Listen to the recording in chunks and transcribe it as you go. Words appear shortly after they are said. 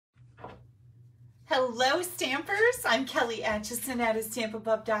Hello Stampers, I'm Kelly Acheson at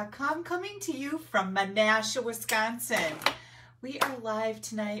stampabove.com coming to you from Menasha, Wisconsin. We are live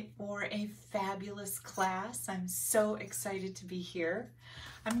tonight for a fabulous class. I'm so excited to be here.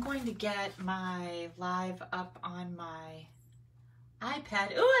 I'm going to get my live up on my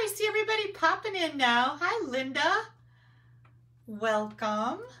iPad. Oh, I see everybody popping in now. Hi Linda,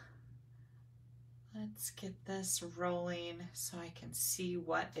 welcome. Let's get this rolling so I can see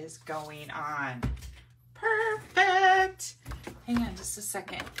what is going on. Perfect. Hang on just a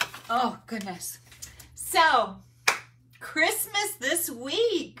second. Oh, goodness. So, Christmas this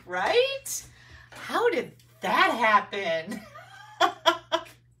week, right? How did that happen?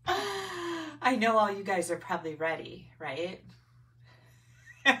 I know all you guys are probably ready, right?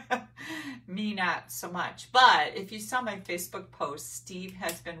 Me not so much, but if you saw my Facebook post, Steve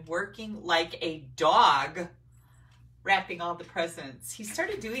has been working like a dog wrapping all the presents. He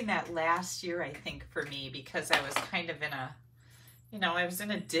started doing that last year, I think, for me, because I was kind of in a, I was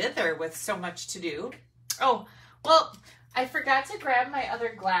in a dither with so much to do. Oh, well, I forgot to grab my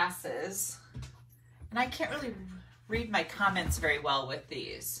other glasses, and I can't really read my comments very well with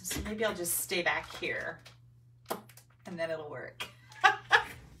these, so maybe I'll just stay back here, and then it'll work.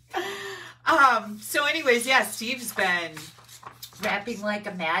 So anyways, yeah, Steve's been wrapping like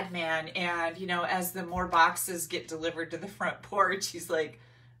a madman, and as the more boxes get delivered to the front porch, he's like,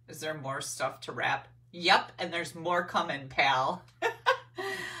 is there more stuff to wrap? Yep, and there's more coming, pal.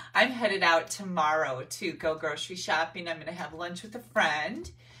 I'm headed out tomorrow to go grocery shopping. I'm gonna have lunch with a friend,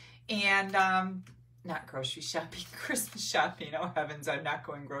 and not grocery shopping, Christmas shopping. Oh heavens, I'm not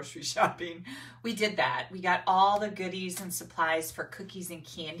going grocery shopping. We did that. We got all the goodies and supplies for cookies and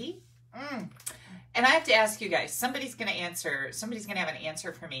candy. And I have to ask you guys, somebody's gonna have an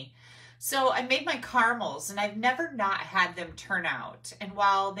answer for me. So I made my caramels, and I've never not had them turn out. And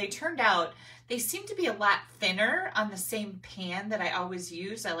while they turned out, they seem to be a lot thinner on the same pan that I always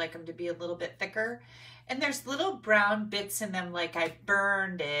use. I like them to be a little bit thicker. And there's little brown bits in them, like I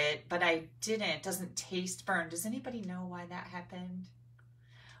burned it, but I didn't. It doesn't taste burned. Does anybody know why that happened?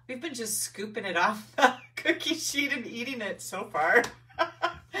 We've been just scooping it off the cookie sheet and eating it so far.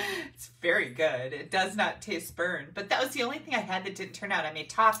 It's very good. It does not taste burned, but that was the only thing I had that didn't turn out. I made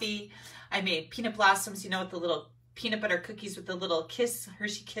toffee. I made peanut blossoms, with the little peanut butter cookies with the little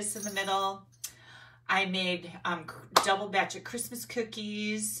Hershey kiss in the middle. I made double batch of Christmas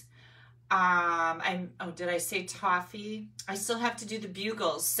cookies. Did I say toffee? I still have to do the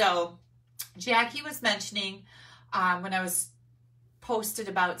bugles. So Jackie was mentioning when I was posted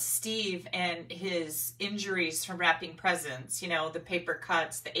about Steve and his injuries from wrapping presents, the paper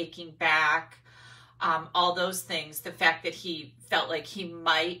cuts, the aching back, all those things, the fact that he felt like he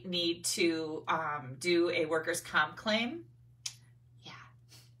might need to do a workers' comp claim.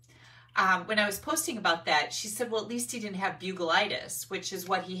 Yeah. When I was posting about that, she said, well, at least he didn't have bugleitis, which is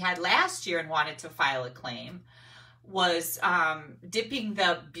what he had last year and wanted to file a claim, was dipping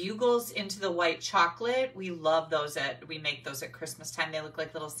the bugles into the white chocolate. We love those we make those at Christmas time. They look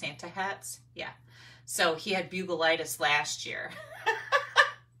like little Santa hats. Yeah. So he had bugleitis last year.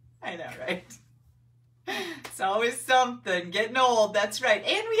 I know, right? It's always something. Getting old, that's right.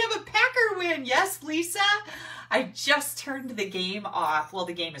 And we have a Packer win. Yes, Lisa. I just turned the game off. Well,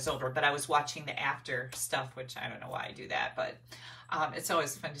 the game is over, but I was watching the after stuff, which I don't know why I do that, but it's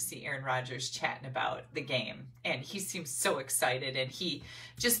always fun to see Aaron Rodgers chatting about the game. And he seems so excited, and he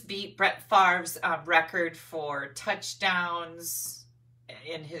just beat Brett Favre's record for touchdowns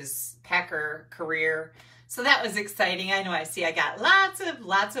in his Packer career. So that was exciting. I know I got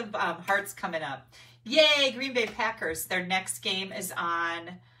lots of hearts coming up. Yay, Green Bay Packers. Their next game is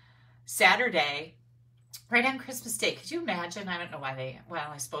on Saturday, right on Christmas Day. Could you imagine? I don't know why well,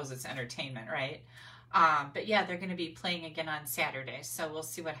 I suppose it's entertainment, right? But yeah, they're going to be playing again on Saturday, so we'll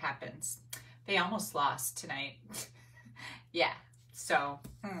see what happens. They almost lost tonight. Yeah, so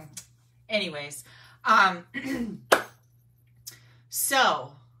anyways.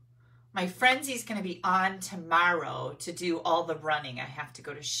 So my frenzy's going to be on tomorrow to do all the running. I have to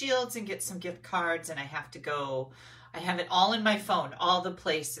go to Shields and get some gift cards, and I have it all in my phone, all the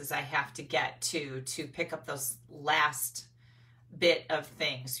places I have to get to pick up those last bit of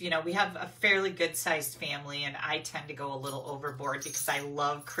things. We have a fairly good sized family, and I tend to go a little overboard because I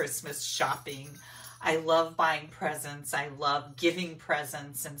love Christmas shopping. I love buying presents. I love giving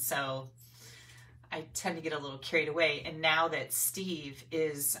presents. And so I tend to get a little carried away. And now that Steve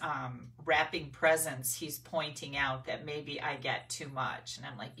is wrapping presents, he's pointing out that maybe I get too much. And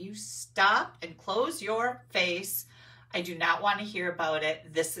I'm like, you stop and close your face. I do not want to hear about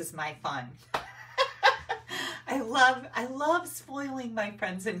it. This is my fun. I I love spoiling my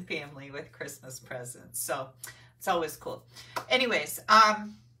friends and family with Christmas presents. So it's always cool. Anyways,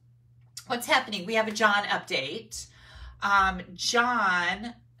 what's happening? We have a John update.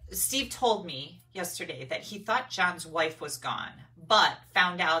 Steve told me yesterday that he thought John's wife was gone, but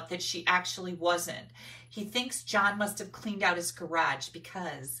found out that she actually wasn't. He thinks John must have cleaned out his garage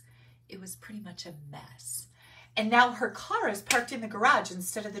because it was pretty much a mess. And now her car is parked in the garage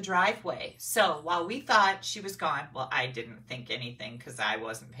instead of the driveway. So while we thought she was gone, well, I didn't think anything because I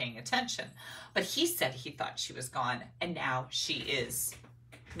wasn't paying attention. But he said he thought she was gone, and now she is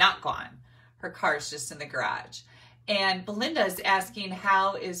not gone. Her car's just in the garage. And Belinda is asking,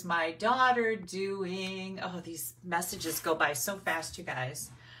 how is my daughter doing? Oh, these messages go by so fast, you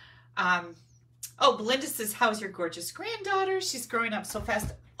guys. Oh, Belinda says, how's your gorgeous granddaughter? She's growing up so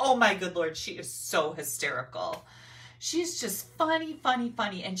fast. Oh my good Lord, she is so hysterical. She's just funny, funny,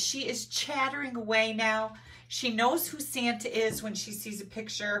 funny. And she is chattering away now. She knows who Santa is when she sees a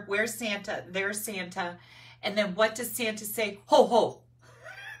picture. Where's Santa? There's Santa. And then what does Santa say? Ho, ho.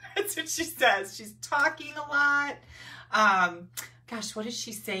 That's what she says. She's talking a lot. Gosh, what does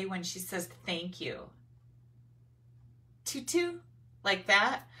she say when she says thank you? Tutu? Like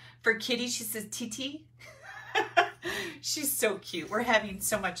that? For Kitty, she says Titi. She's so cute. We're having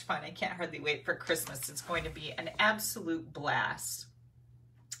so much fun. I can't hardly wait for Christmas. It's going to be an absolute blast.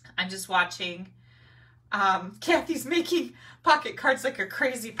 I'm just watching. Kathy's making pocket cards like a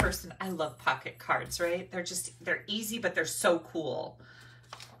crazy person. I love pocket cards, right? They're easy, but they're so cool.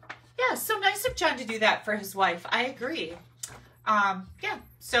 Yeah, so nice of John to do that for his wife. I agree. Yeah,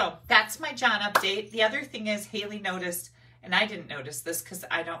 so that's my John update. The other thing is Haley noticed, and I didn't notice this because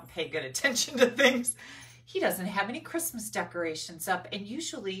I don't pay good attention to things. He doesn't have any Christmas decorations up, and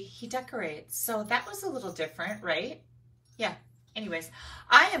usually he decorates. So that was a little different, right? Yeah. Anyways,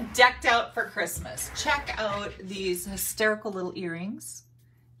 I am decked out for Christmas. Check out these hysterical little earrings.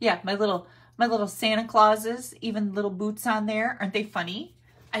 Yeah, my little Santa Clauses, even little boots on there. Aren't they funny?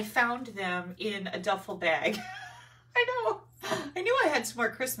 I found them in a duffel bag. I know. I knew I had some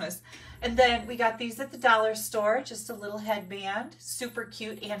more Christmas. And then we got these at the dollar store, just a little headband, super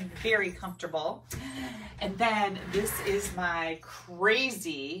cute and very comfortable. And then this is my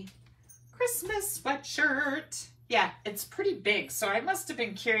crazy Christmas sweatshirt. Yeah, it's pretty big, so I must have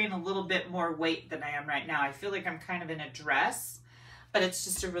been carrying a little bit more weight than I am right now. I feel like I'm kind of in a dress, but it's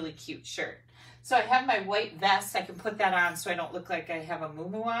just a really cute shirt. So I have my white vest. I can put that on so I don't look like I have a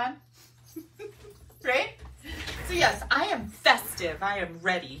muumuu on. Right? So yes, I am festive. I am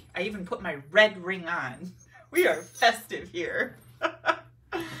ready. I even put my red ring on. We are festive here.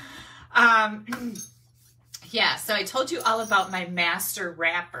 Yeah, so I told you all about my master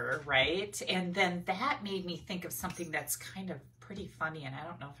wrapper, right? And then that made me think of something that's kind of pretty funny, and I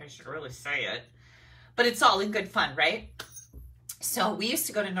don't know if I should really say it, but it's all in good fun, right? So we used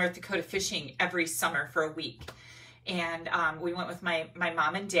to go to North Dakota fishing every summer for a week. And we went with my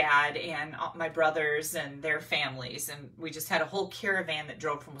mom and dad and my brothers and their families. And we just had a whole caravan that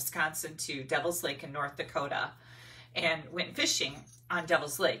drove from Wisconsin to Devil's Lake in North Dakota and went fishing on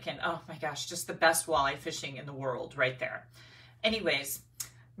Devil's Lake. And oh my gosh, just the best walleye fishing in the world right there. Anyways,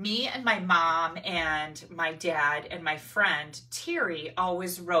 me and my mom and my dad and my friend Terry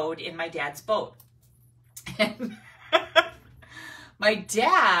always rode in my dad's boat. And my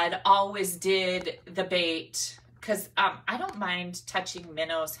dad always did the bait because I don't mind touching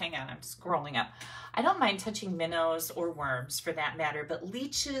minnows. Hang on, I'm scrolling up. I don't mind touching minnows or worms for that matter, but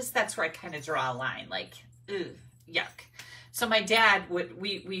leeches, that's where I kind of draw a line, like, ugh, yuck. So my dad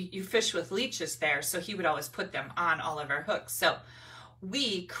you fish with leeches there, so he would always put them on all of our hooks. So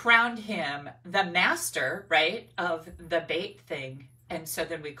we crowned him the master, right, of the bait thing. And so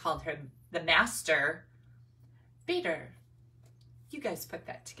then we called him the master baiter. You guys put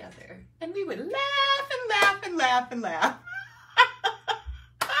that together. And we would laugh and laugh and laugh and laugh.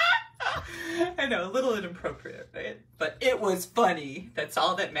 I know, a little inappropriate, right? But it was funny. That's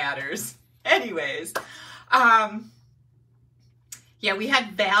all that matters. Anyways, yeah, we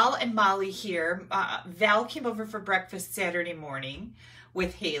had Val and Molly here. Val came over for breakfast Saturday morning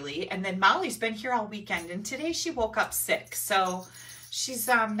with Haley, and then Molly's been here all weekend, and today she woke up sick. So she's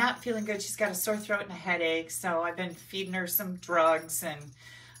not feeling good. She's got a sore throat and a headache. So I've been feeding her some drugs, and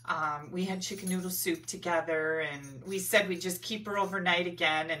we had chicken noodle soup together, and we said we'd just keep her overnight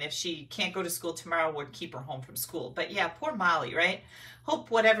again. And if she can't go to school tomorrow, we'd keep her home from school. But yeah, poor Molly, right?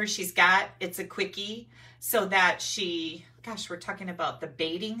 Hope whatever she's got, it's a quickie so that she, gosh, we're talking about the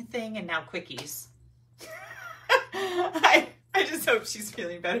baiting thing and now quickies. I just hope she's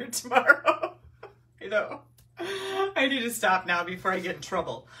feeling better tomorrow. I know. I need to stop now before I get in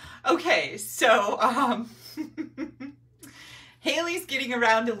trouble. Okay, so Haley's getting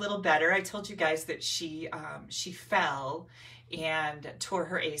around a little better. I told you guys that she fell and tore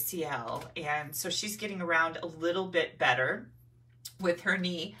her ACL, and so she's getting around a little bit better with her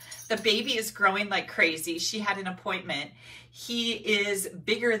knee. The baby is growing like crazy. She had an appointment. He is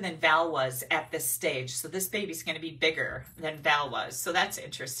bigger than Val was at this stage, so this baby's going to be bigger than Val was, so that's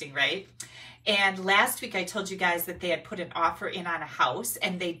interesting, right? And last week I told you guys that they had put an offer in on a house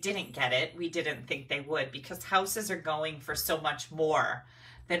and they didn't get it. We didn't think they would because houses are going for so much more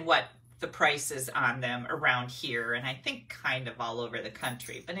than what the price is on them around here, and I think kind of all over the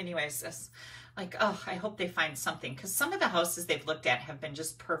country. But anyways, it's like, oh, I hope they find something, because some of the houses they've looked at have been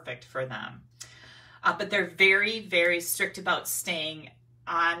just perfect for them. But they're very, very strict about staying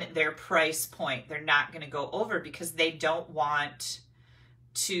on their price point. They're not going to go over because they don't want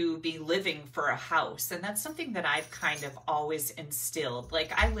to be living for a house. And that's something that I've kind of always instilled.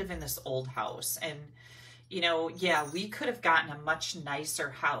 Like, I live in this old house, and you know, yeah, we could have gotten a much nicer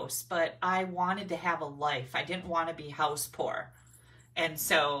house, but I wanted to have a life. I didn't want to be house poor. And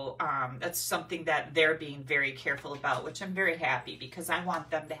so that's something that they're being very careful about, which I'm very happy, because I want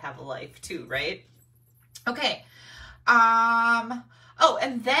them to have a life too, right? Okay. Oh,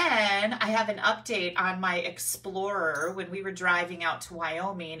 and then I have an update on my Explorer. When we were driving out to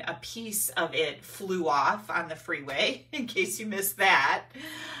Wyoming, a piece of it flew off on the freeway, in case you missed that.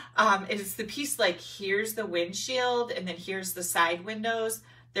 It's the piece, like, here's the windshield, and then here's the side windows.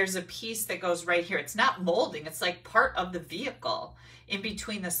 There's a piece that goes right here. It's not molding. It's like part of the vehicle in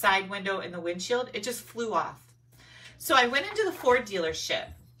between the side window and the windshield. It just flew off. So I went into the Ford dealership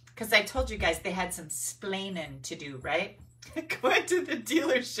because I told you guys they had some splaining to do, right? Go into the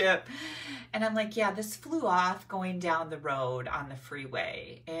dealership and I'm like, yeah, this flew off going down the road on the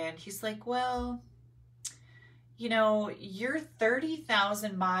freeway. And he's like, well, you know, you're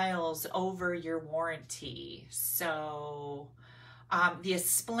 30,000 miles over your warranty. So the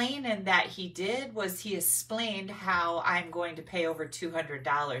explaining that he did was he explained how I'm going to pay over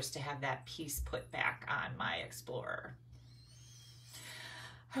 $200 to have that piece put back on my Explorer.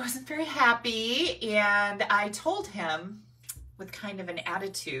 I wasn't very happy, and I told him with kind of an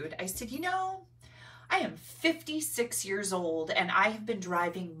attitude, I said, you know, I am 56 years old and I have been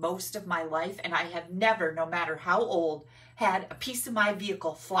driving most of my life, and I have never, no matter how old, had a piece of my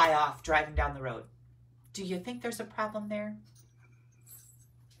vehicle fly off driving down the road. Do you think there's a problem there?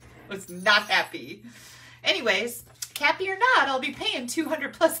 Was not happy. Anyways, happy or not, I'll be paying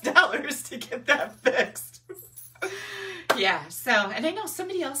 $200+ to get that fixed. Yeah, so, and I know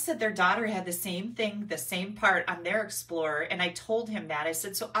somebody else said their daughter had the same thing, the same part on their Explorer, and I told him that. I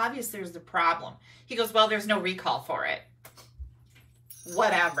said, so obviously there's the problem. He goes, well, there's no recall for it.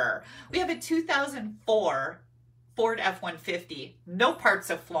 Whatever. We have a 2004 Ford F-150. No parts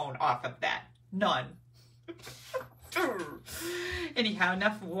have flown off of that. None. Anyhow,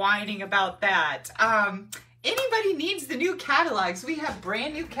 enough whining about that. Anybody needs the new catalogs? We have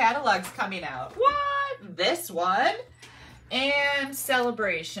brand new catalogs coming out. What? This one? And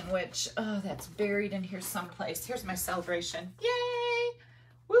Celebration, which, oh, that's buried in here someplace. Here's my Celebration. Yay!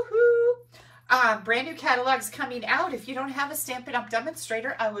 Woohoo! Brand new catalogs coming out. If you don't have a Stampin' Up!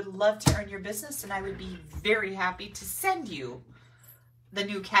 Demonstrator, I would love to earn your business, and I would be very happy to send you the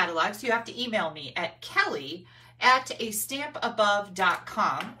new catalogs. You have to email me at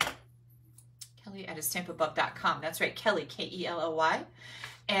kelly@astampabove.com. Kelly@astampabove.com. That's right, Kelly, K-E-L-L-Y.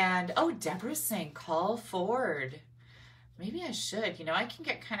 And, oh, Deborah's saying call Ford. Maybe I should. You know, I can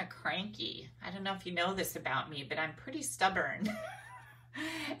get kind of cranky. I don't know if you know this about me, but I'm pretty stubborn.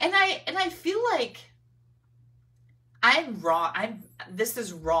 and I feel like I'm wrong. This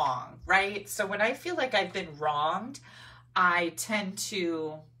is wrong, right? So when I feel like I've been wronged, I tend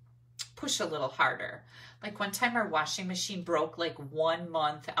to push a little harder. Like one time our washing machine broke like 1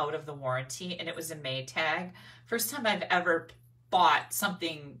 month out of the warranty, and it was a Maytag. First time I've ever bought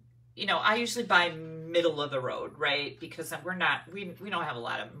something. You know, I usually buy middle of the road, right? Because we don't have a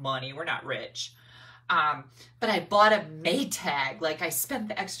lot of money. We're not rich. But I bought a Maytag. Like, I spent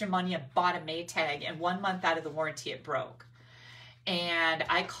the extra money and bought a Maytag, and 1 month out of the warranty, it broke. And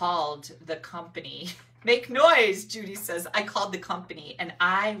I called the company. Make noise, Judy says. I called the company, and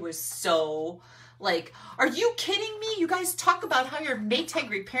I was so like, are you kidding me? You guys talk about how your Maytag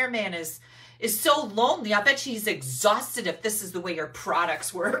repairman is so lonely. I bet she's exhausted if this is the way your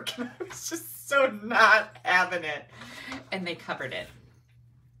products work. And I was just so not having it. And they covered it.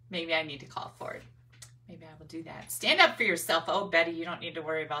 Maybe I need to call Ford. Maybe I will do that. Stand up for yourself. Oh, Betty, you don't need to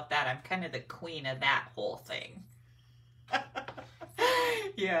worry about that. I'm kind of the queen of that whole thing.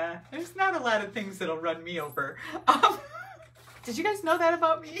 Yeah, there's not a lot of things that'll run me over. Did you guys know that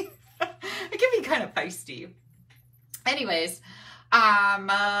about me? It can be kind of feisty. Anyways,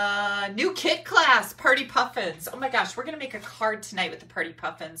 new kit class, Party Puffins. Oh my gosh, we're going to make a card tonight with the Party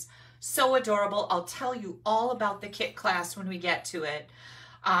Puffins. So adorable. I'll tell you all about the kit class when we get to it.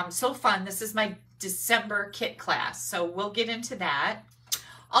 So fun. This is my December kit class, so we'll get into that.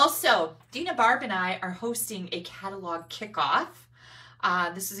 Also, Dina Barb and I are hosting a catalog kickoff.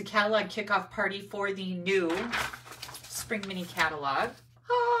 This is a catalog kickoff party for the new Spring Mini catalog.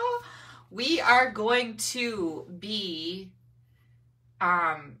 We are going to be,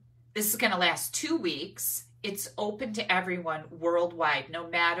 this is going to last 2 weeks. It's open to everyone worldwide, no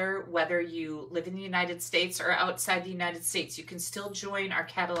matter whether you live in the United States or outside the United States. You can still join our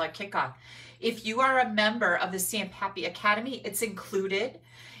catalog kickoff. If you are a member of the Stamp Happy Academy, it's included.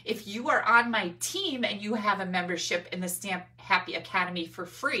 If you are on my team and you have a membership in the Stamp Happy Academy for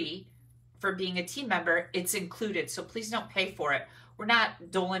free for being a team member, it's included. So please don't pay for it. We're not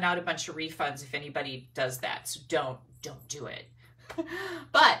doling out a bunch of refunds if anybody does that. So don't do it.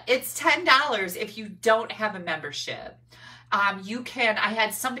 But it's $10 if you don't have a membership. You can, I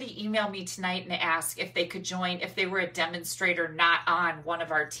had somebody email me tonight and ask if they could join if they were a demonstrator not on one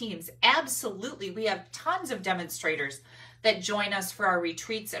of our teams. Absolutely. We have tons of demonstrators that join us for our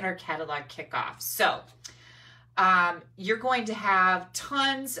retreats and our catalog kickoffs. So you're going to have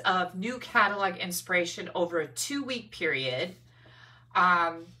tons of new catalog inspiration over a 2-week period.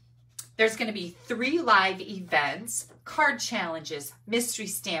 There's going to be 3 live events, card challenges, mystery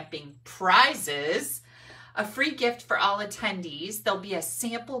stamping, prizes, a free gift for all attendees. There'll be a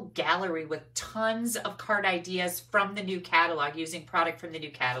sample gallery with tons of card ideas from the new catalog, using product from the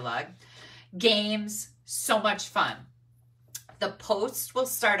new catalog, games, so much fun. The post will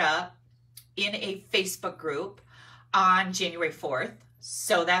start up in a Facebook group on January 4th,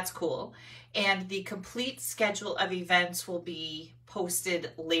 so that's cool. And the complete schedule of events will be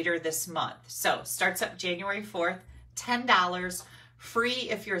posted later this month. So starts up January 4th, $10, free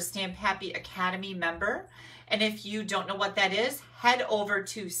if you're a Stamp Happy Academy member. And if you don't know what that is, head over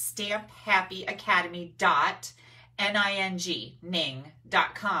to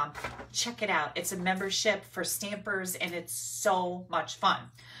stamphappyacademy.ning.com. Check it out. It's a membership for stampers and it's so much fun.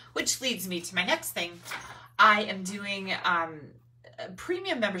 Which leads me to my next thing. I am doing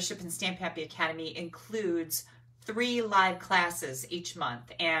premium membership in Stamp Happy Academy includes 3 live classes each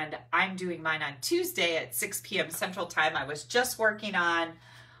month, and I'm doing mine on Tuesday at 6 p.m. Central Time. I was just working on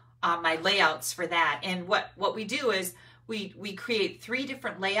my layouts for that, and what we do is we create 3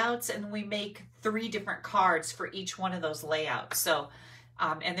 different layouts and we make 3 different cards for each one of those layouts. So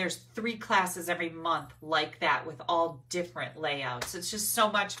and there's 3 classes every month like that with all different layouts. It's just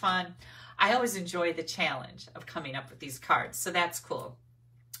so much fun. I always enjoy the challenge of coming up with these cards, so that's cool.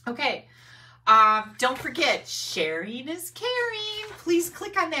 Okay, don't forget, sharing is caring. Please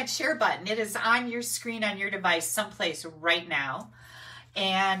click on that share button. It is on your screen on your device someplace right now,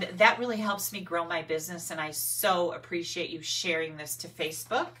 and that really helps me grow my business, and I so appreciate you sharing this to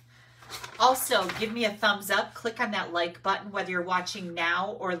Facebook. Also, give me a thumbs up. Click on that like button, whether you're watching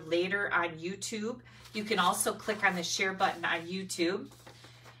now or later on YouTube. You can also click on the share button on YouTube.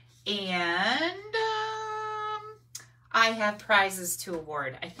 And I have prizes to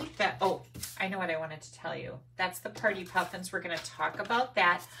award. I think that, oh, I know what I wanted to tell you. That's the Party Puffins. We're going to talk about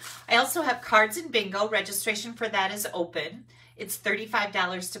that. I also have cards and bingo. Registration for that is open. It's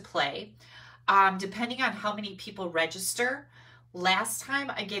 $35 to play. Depending on how many people register. Last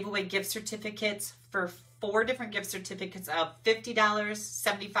time I gave away gift certificates for 4 different gift certificates of $50,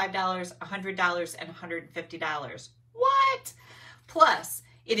 $75, $100, and $150. What? Plus,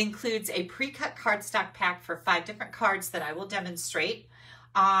 it includes a pre-cut cardstock pack for 5 different cards that I will demonstrate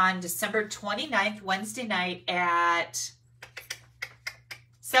on December 29th, Wednesday night at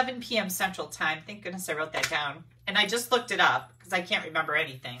 7 p.m. Central Time. Thank goodness I wrote that down. And I just looked it up because I can't remember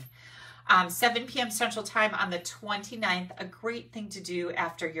anything. 7 p.m. Central Time on the 29th. A great thing to do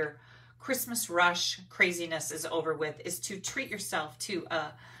after your Christmas rush craziness is over with is to treat yourself to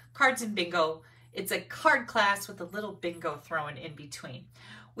cards and bingo. It's a card class with a little bingo thrown in between.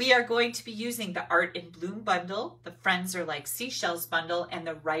 We are going to be using the Art in Bloom bundle, the Friends Are Like Seashells bundle, and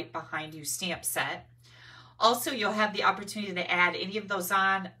the Right Behind You stamp set. Also, you'll have the opportunity to add any of those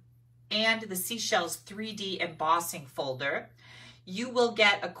on and the Seashells 3D embossing folder. You will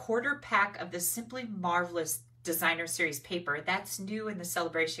get a quarter pack of the Simply Marvelous Designer Series paper. That's new in the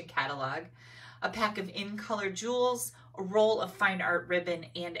Celebration catalog. A pack of in-color jewels, a roll of fine art ribbon,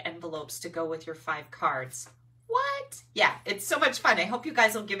 and envelopes to go with your 5 cards. What? Yeah, it's so much fun. I hope you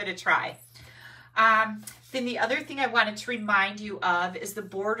guys will give it a try. Then the other thing I wanted to remind you of is the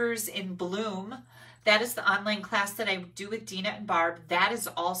Borders in Bloom. That is the online class that I do with Dina and Barb. That is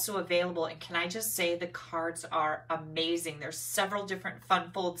also available. And can I just say the cards are amazing. There's several different fun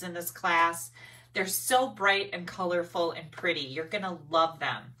folds in this class. They're so bright and colorful and pretty. You're going to love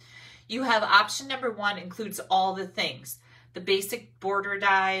them. You have option number 1 includes all the things. The basic border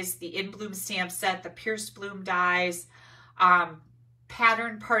dies, the In Bloom stamp set, the Pierced Bloom dies,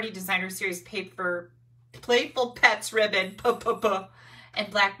 pattern party designer series paper, playful pets ribbon, and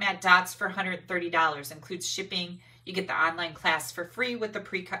black matte dots for $130. Includes shipping. You get the online class for free with the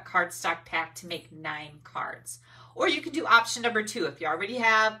pre-cut cardstock pack to make 9 cards. Or you can do option number 2 if you already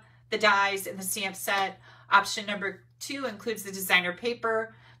have the dies in the stamp set. Option number 2 includes the designer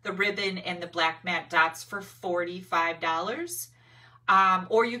paper, the ribbon, and the black matte dots for $45.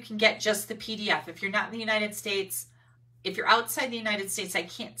 Or you can get just the PDF. If you're not in the United States, if you're outside the United States, I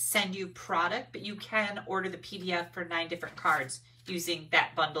can't send you product, but you can order the PDF for 9 different cards using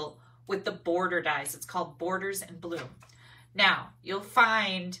that bundle with the border dies. It's called Borders in Bloom. Now, you'll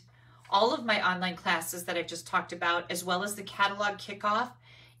find all of my online classes that I've just talked about, as well as the catalog kickoff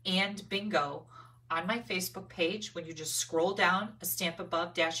and bingo on my Facebook page when you just scroll down a stamp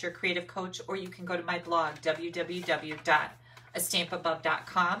above Your Creative Coach, or you can go to my blog,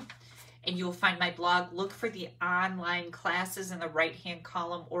 www.astampabove.com, and you'll find my blog. Look for the online classes in the right-hand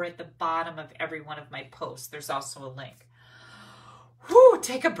column or at the bottom of every one of my posts. There's also a link. Whew,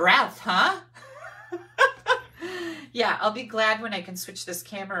 take a breath, huh? Yeah, I'll be glad when I can switch this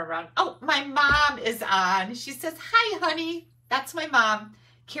camera around. Oh, my mom is on. She says, hi, honey. That's my mom,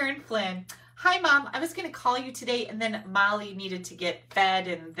 Karen Flynn. Hi, Mom. I was going to call you today, and then Molly needed to get fed,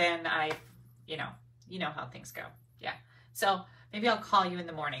 and then you know how things go. Yeah. So maybe I'll call you in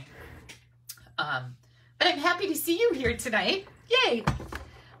the morning. But I'm happy to see you here tonight. Yay.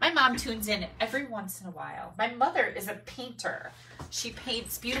 My mom tunes in every once in a while. My mother is a painter. She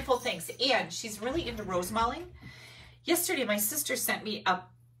paints beautiful things, and she's really into rose mulling. Yesterday, my sister sent me a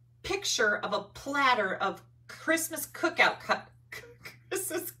picture of a platter of Christmas cutout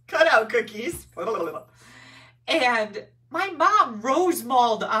cookies. And my mom rose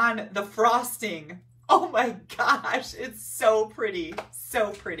mulled on the frosting. Oh my gosh, it's so pretty.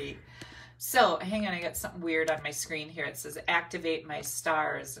 So pretty. So, hang on, I got something weird on my screen here. It says activate my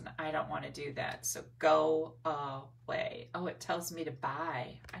stars, and I don't want to do that. So, go away. Oh, it tells me to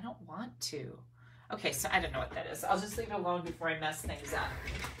buy. I don't want to. Okay, so I don't know what that is. I'll just leave it alone before I mess things up.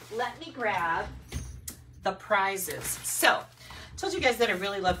 Let me grab the prizes. So, I told you guys that I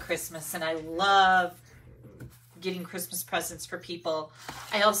really love Christmas, and I love getting Christmas presents for people.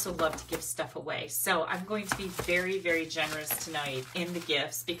 I also love to give stuff away. So I'm going to be very, very generous tonight in the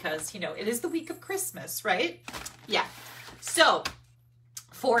gifts because, you know, it is the week of Christmas, right? Yeah. So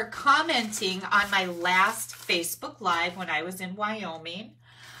for commenting on my last Facebook Live when I was in Wyoming,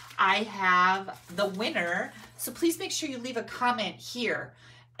 I have the winner. So please make sure you leave a comment here.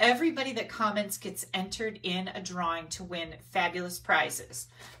 Everybody that comments gets entered in a drawing to win fabulous prizes.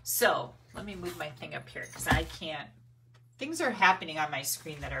 So let me move my thing up here because I can't. Things are happening on my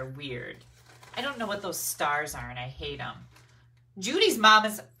screen that are weird. I don't know what those stars are, and I hate them. Judy's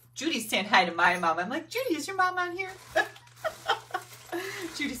saying hi to my mom. I'm like, Judy, is your mom on here?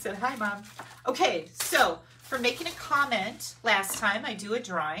 Judy said, hi, Mom. Okay, so for making a comment last time, I do a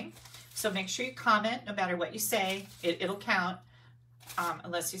drawing. So make sure you comment no matter what you say. It'll count.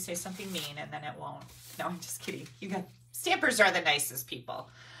 Unless you say something mean, and then it won't. No, I'm just kidding. Stampers are the nicest people.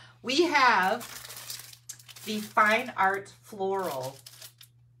 We have the Fine Art Floral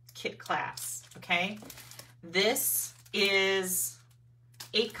kit class, okay? This is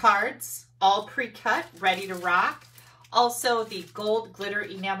 8 cards, all pre-cut, ready to rock. Also, the gold glitter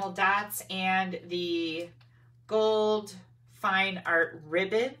enamel dots and the gold fine art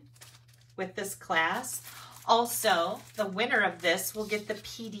ribbon with this class. Also, the winner of this will get the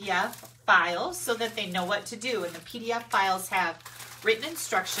PDF files so that they know what to do. And the PDF files have written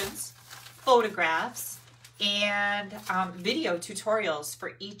instructions, photographs, and video tutorials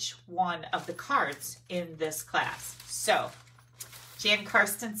for each one of the cards in this class. So, Jan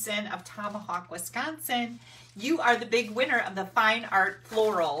Karstensen of Tomahawk, Wisconsin, you are the big winner of the Fine Art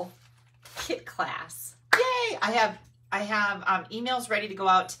Floral kit class. Yay! I have emails ready to go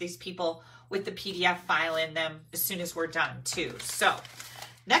out to these people with the PDF file in them as soon as we're done too. So,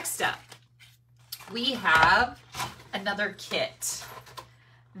 next up, we have another kit.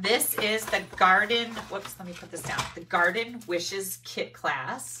 This is the Garden, whoops, let me put this down. The Garden Wishes kit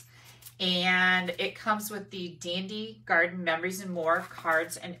class. And it comes with the Dandy Garden Memories and More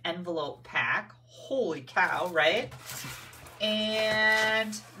cards and envelope pack. Holy cow, right?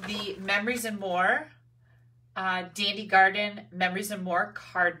 And the Memories and More, Dandy Garden Memories and More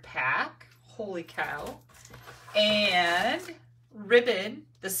card pack. Holy cow. And ribbon.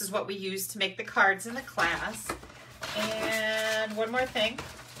 This is what we use to make the cards in the class. And one more thing.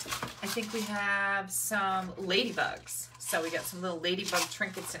 I think we have some ladybugs. So we got some little ladybug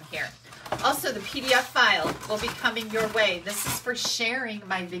trinkets in here. Also, the PDF file will be coming your way. This is for sharing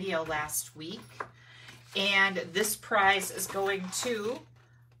my video last week. And this prize is going to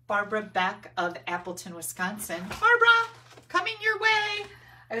Barbara Beck of Appleton, Wisconsin. Barbara, coming your way.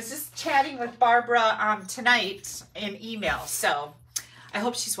 I was just chatting with Barbara tonight in email. So I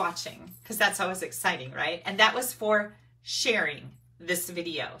hope she's watching because that's always exciting, right? And that was for sharing this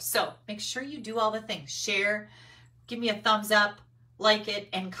video. So make sure you do all the things. Share, give me a thumbs up, like it,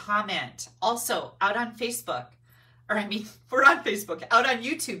 and comment. Also, out on Facebook, or I mean, we're on Facebook, out on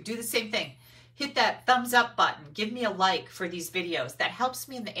YouTube, do the same thing. Hit that thumbs up button. Give me a like for these videos. That helps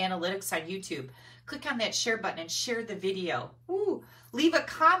me in the analytics on YouTube. Click on that share button and share the video. Ooh, leave a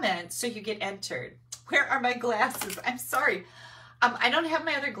comment so you get entered. Where are my glasses? I'm sorry. I don't have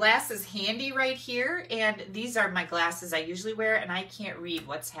my other glasses handy right here, and these are my glasses I usually wear, and I can't read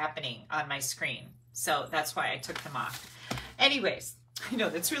what's happening on my screen. So that's why I took them off. Anyways, I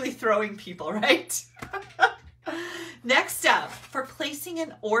know that's really throwing people, right? Next up, for placing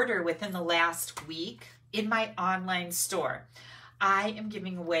an order within the last week in my online store, I am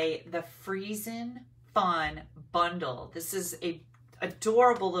giving away the Friesen Fun Bundle. This is a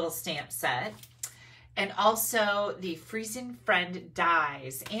adorable little stamp set. And also the Friesen Friend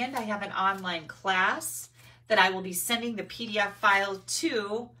dies. And I have an online class that I will be sending the PDF file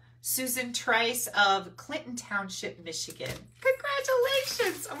to Susan Trice of Clinton Township, Michigan.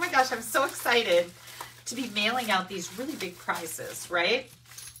 Congratulations! Oh my gosh, I'm so excited to be mailing out these really big prizes, right?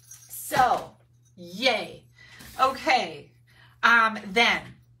 So, yay. Okay, then,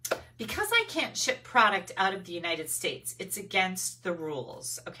 because I can't ship product out of the United States, it's against the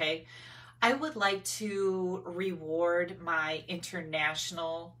rules, okay? I would like to reward my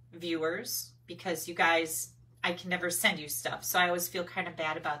international viewers because you guys, I can never send you stuff. So I always feel kind of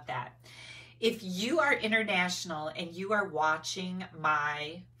bad about that. If you are international and you are watching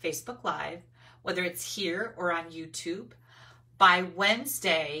my Facebook Live, whether it's here or on YouTube, by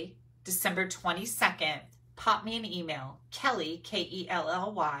Wednesday, December 22nd, pop me an email, Kelly, Kelly,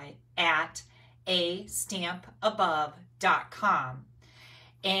 at astampabove.com.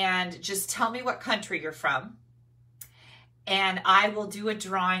 And just tell me what country you're from. And I will do a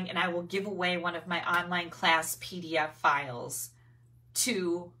drawing and I will give away one of my online class PDF files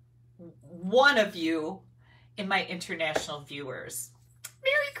to one of you in my international viewers.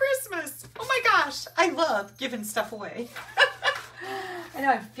 Merry Christmas! Oh my gosh, I love giving stuff away. I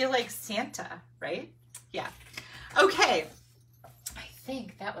know, I feel like Santa, right? Yeah. Okay, I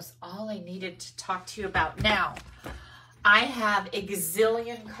think that was all I needed to talk to you about. Now, I have a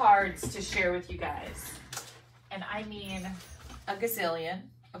gazillion cards to share with you guys. And I mean a gazillion,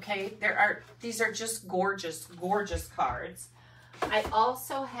 okay? These are just gorgeous, gorgeous cards. I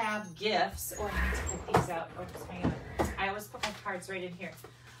also have gifts. Oh, I need to get these out. Oh, just hang on. I always put my cards right in here.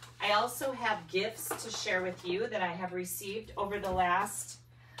 I also have gifts to share with you that I have received over the last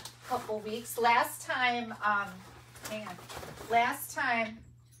couple weeks. Last time, hang on. Last time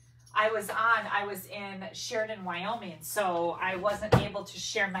I was in Sheridan, Wyoming, so I wasn't able to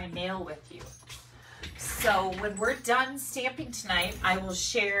share my mail with you. So when we're done stamping tonight, I will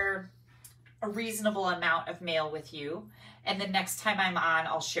share a reasonable amount of mail with you. And the next time I'm on,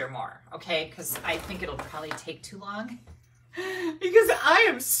 I'll share more, okay? Because I think it'll probably take too long. Because I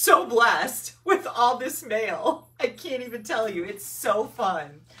am so blessed with all this mail. I can't even tell you. It's so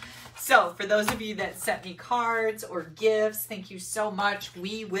fun. So for those of you that sent me cards or gifts, thank you so much.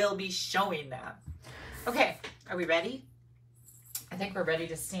 We will be showing them. Okay, are we ready? I think we're ready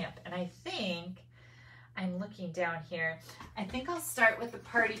to stamp. And I think, I'm looking down here, I think I'll start with the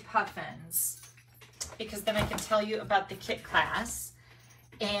Party Puffins because then I can tell you about the kit class.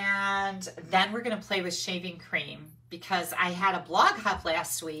 And then we're going to play with shaving cream because I had a blog hop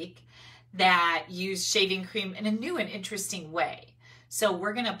last week that used shaving cream in a new and interesting way. So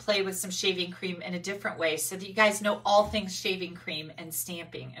we're going to play with some shaving cream in a different way so that you guys know all things shaving cream and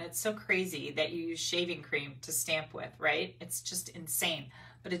stamping. And it's so crazy that you use shaving cream to stamp with, right? It's just insane,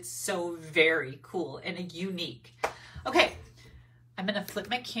 but it's so very cool and unique. Okay, I'm going to flip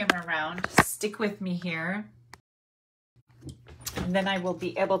my camera around. Stick with me here. And then I will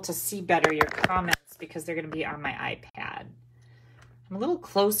be able to see better your comments because they're going to be on my iPad. I'm a little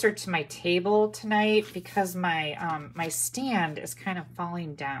closer to my table tonight because my my stand is kind of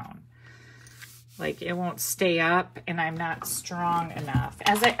falling down. Like it won't stay up and I'm not strong enough.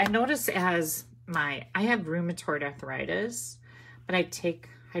 As I notice as I have rheumatoid arthritis, but I take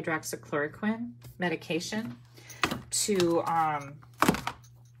hydroxychloroquine medication to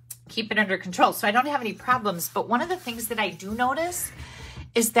keep it under control. So I don't have any problems. But one of the things that I do notice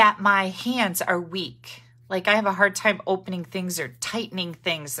is that my hands are weak. Like I have a hard time opening things or tightening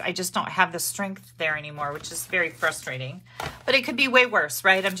things. I just don't have the strength there anymore, which is very frustrating. But it could be way worse,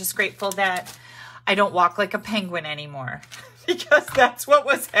 right? I'm just grateful that I don't walk like a penguin anymore because that's what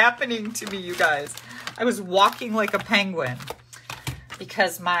was happening to me, you guys. I was walking like a penguin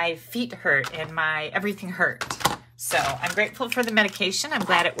because my feet hurt and my everything hurt. So I'm grateful for the medication. I'm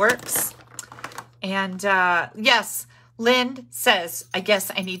glad it works. And yes, Lynn says, I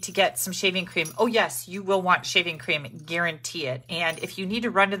guess I need to get some shaving cream. Oh yes, you will want shaving cream, guarantee it. And if you need to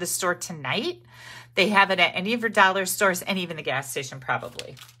run to the store tonight, they have it at any of your dollar stores and even the gas station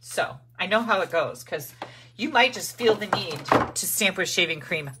probably. So I know how it goes because you might just feel the need to stamp with shaving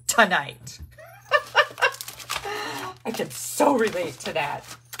cream tonight. I can so relate to that.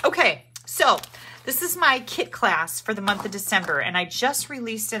 Okay, so this is my kit class for the month of December, and I just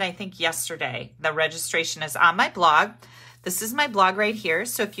released it, I think, yesterday. The registration is on my blog. This is my blog right here,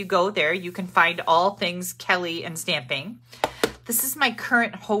 so if you go there, you can find all things Kelly and stamping. This is my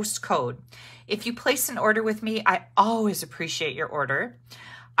current host code. If you place an order with me, I always appreciate your order.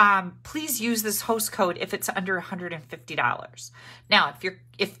 Please use this host code if it's under $150. Now,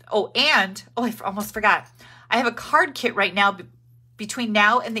 I almost forgot. I have a card kit right now between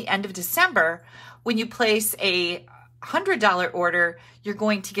now and the end of December. When you place a $100 order, you're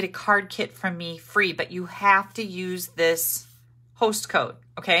going to get a card kit from me free, but you have to use this host code,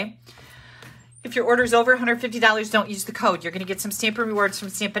 okay? If your order's over $150, don't use the code. You're going to get some Stampin' Rewards from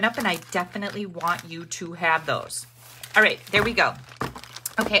Stampin' Up, and I definitely want you to have those. All right, there we go.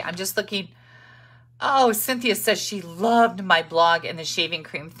 Okay, I'm just looking. Oh, Cynthia says she loved my blog and the shaving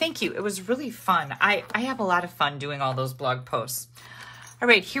cream. Thank you. It was really fun. I have a lot of fun doing all those blog posts. All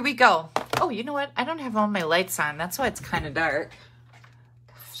right, here we go. Oh, you know what? I don't have all my lights on. That's why it's kind of dark.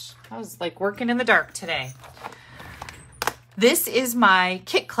 Gosh, I was like working in the dark today. This is my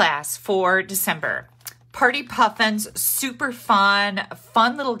kit class for December. Party Puffins, super fun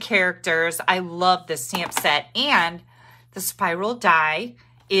little characters. I love this stamp set. And the spiral die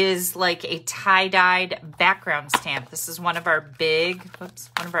is like a tie-dyed background stamp. This is one of our big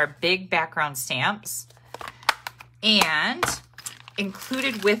background stamps. And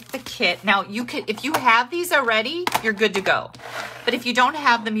included with the kit. Now, if you have these already, you're good to go. But if you don't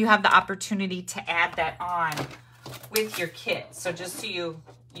have them, you have the opportunity to add that on with your kit. So just so you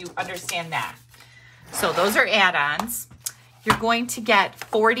understand that. So those are add-ons. You're going to get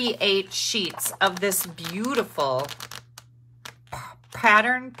 48 sheets of this beautiful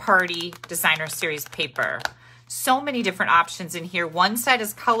Pattern Party Designer Series paper. So many different options in here. One side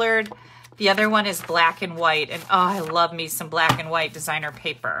is colored, the other one is black and white. And oh, I love me some black and white designer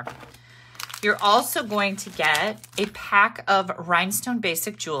paper. You're also going to get a pack of Rhinestone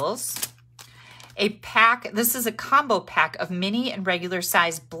Basic Jewels. This is a combo pack of mini and regular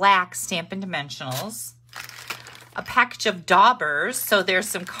size black Stampin' Dimensionals. A package of daubers. So there's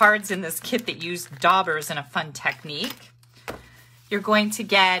some cards in this kit that use daubers in a fun technique. You're going to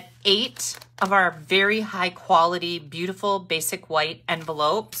get 8 of our very high quality, beautiful basic white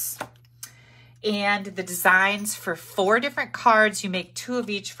envelopes. And the designs for 4 different cards. You make 2 of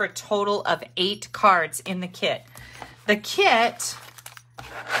each for a total of 8 cards in the kit. The kit,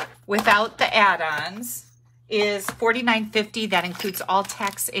 without the add-ons, is $49.50. That includes all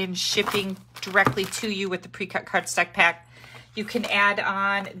tax and shipping directly to you with the pre-cut cardstock pack. You can add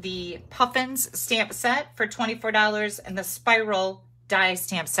on the Puffins stamp set for $24 and the Spiral die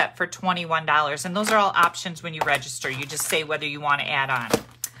stamp set for $21. And those are all options when you register. You just say whether you want to add on.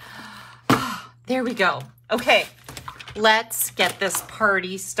 There we go. Okay, let's get this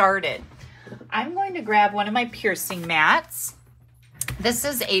party started. I'm going to grab one of my piercing mats. This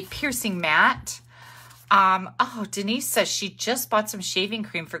is a piercing mat. Oh, Denise says she just bought some shaving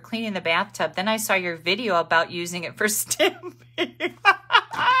cream for cleaning the bathtub. Then I saw your video about using it for stamping.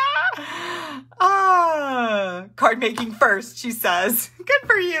 Card making first, she says. Good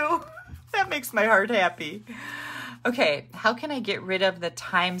for you. That makes my heart happy. Okay, how can I get rid of the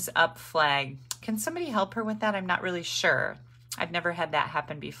Time's Up flag? Can somebody help her with that? I'm not really sure. I've never had that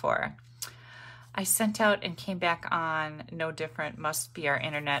happen before. I sent out and came back on. No different. Must be our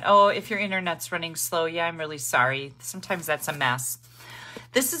internet. Oh, if your internet's running slow, yeah, I'm really sorry. Sometimes that's a mess.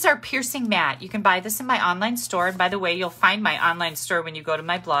 This is our piercing mat. You can buy this in my online store. And by the way, you'll find my online store when you go to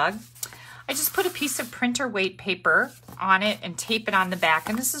my blog. I just put a piece of printer weight paper on it and tape it on the back.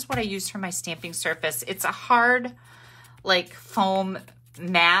 And this is what I use for my stamping surface. It's a hard, like, foam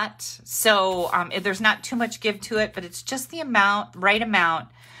mat. So there's not too much give to it, but it's just the right amount.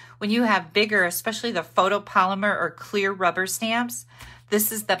 When you have bigger, especially the photopolymer or clear rubber stamps,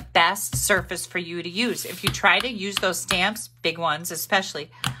 this is the best surface for you to use. If you try to use those stamps, big ones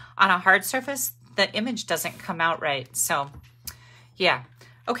especially, on a hard surface, the image doesn't come out right. So, yeah.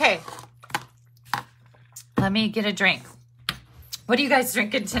 Okay. Let me get a drink. What are you guys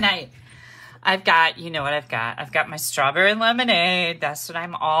drinking tonight? I've got, you know what I've got? I've got my strawberry lemonade. That's what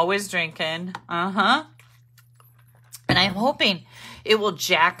I'm always drinking. And I'm hoping it will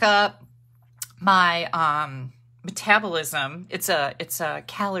jack up my metabolism. It's a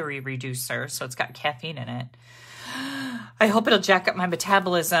calorie reducer, so it's got caffeine in it. I hope it'll jack up my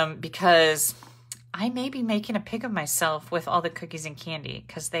metabolism because I may be making a pig of myself with all the cookies and candy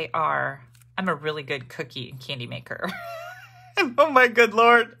because I'm a really good cookie and candy maker. Oh my good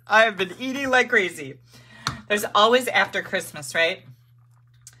Lord, I have been eating like crazy. There's always after Christmas, right?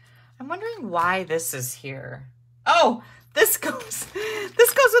 I'm wondering why this is here. Oh, this goes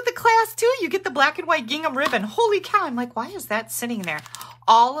with the class too. You get the black and white gingham ribbon. Holy cow, I'm like, why is that sitting there?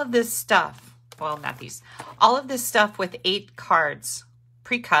 All of this stuff, well, not these, all of this stuff with 8 cards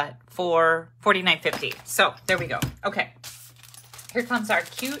pre-cut for $49.50. So there we go. Okay, here comes our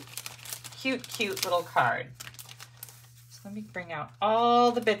cute little card. So let me bring out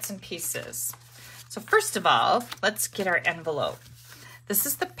all the bits and pieces. So first of all, let's get our envelope. This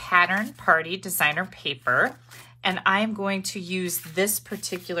is the Pattern Party designer paper, and I'm going to use this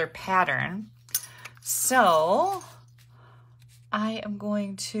particular pattern. So I am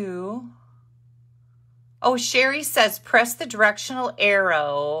going to, oh, Sherry says, press the directional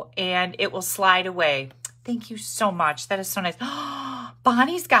arrow and it will slide away. Thank you so much. That is so nice.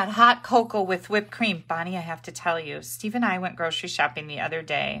 Bonnie's got hot cocoa with whipped cream. Bonnie, I have to tell you, Steve and I went grocery shopping the other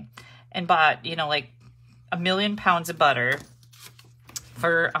day and bought, you know, like 1,000,000 pounds of butter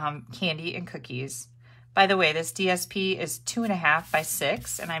for candy and cookies. By the way, this DSP is 2.5 by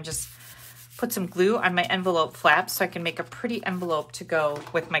 6, and I'm just put some glue on my envelope flap so I can make a pretty envelope to go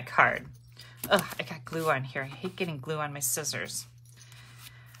with my card. Ugh, I got glue on here. I hate getting glue on my scissors.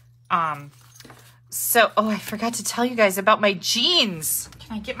 So, oh, I forgot to tell you guys about my jeans.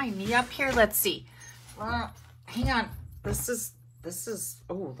 Can I get my knee up here? Let's see. Hang on. This is,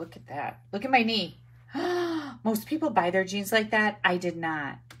 oh, look at that. Look at my knee. Most people buy their jeans like that. I did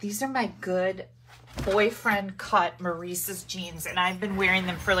not. These are my good boyfriend cut Maurice's jeans, and I've been wearing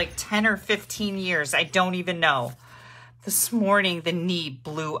them for like 10 or 15 years. I don't even know. This morning, the knee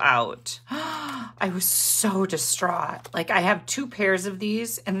blew out. I was so distraught. Like, I have 2 pairs of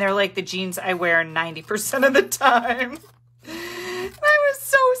these, and they're like the jeans I wear 90% of the time. And I was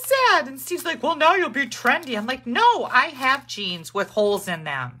so sad. And Steve's like, well, now you'll be trendy. I'm like, no, I have jeans with holes in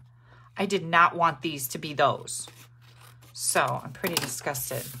them. I did not want these to be those. So I'm pretty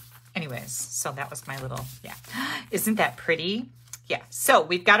disgusted. Anyways, so that was my little, yeah. Isn't that pretty? Yeah. So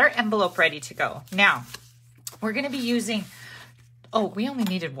we've got our envelope ready to go. Now, we're going to be using, oh, we only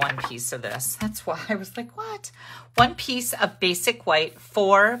needed 1 piece of this. That's why I was like, what? 1 piece of basic white,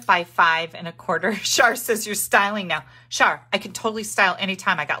 4 by 5 1/4. Shar says you're styling now. Shar, I can totally style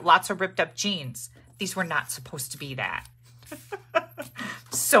anytime. I got lots of ripped up jeans. These were not supposed to be that.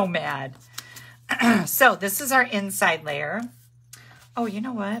 So mad. So this is our inside layer. Oh, you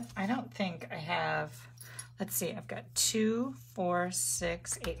know what? I don't think I have, let's see, I've got 2, 4,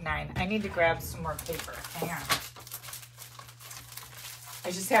 6, 8, 9. I need to grab some more paper. Hang on.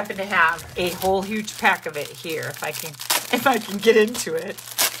 I just happen to have a whole huge pack of it here if I can get into it.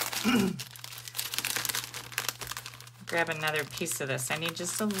 Grab another piece of this. I need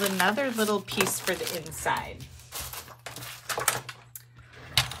just another little piece for the inside.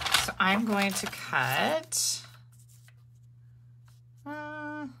 So I'm going to cut,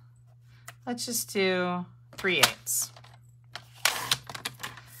 let's just do 3/8.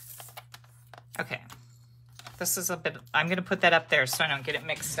 Okay. This is a bit, I'm going to put that up there so I don't get it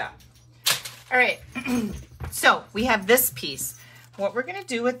mixed up. All right. So we have this piece. What we're going to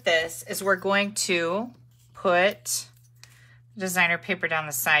do with this is we're going to put designer paper down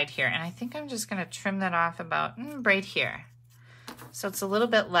the side here. And I think I'm just going to trim that off about right here. So it's a little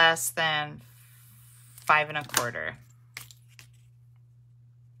bit less than 5 1/4.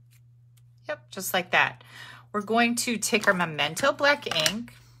 Yep, just like that. We're going to take our Memento black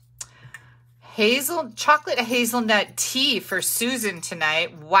ink, chocolate hazelnut tea for Susan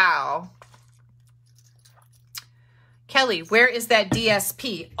tonight. Wow. Kelly, where is that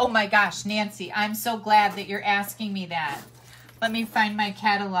DSP? Oh my gosh, Nancy, I'm so glad that you're asking me that. Let me find my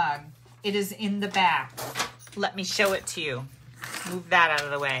catalog. It is in the back. Let me show it to you. Move that out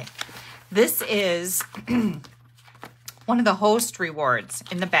of the way. This is one of the host rewards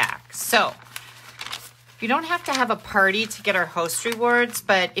in the back. So you don't have to have a party to get our host rewards,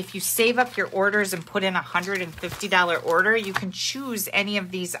 but if you save up your orders and put in a $150 order, you can choose any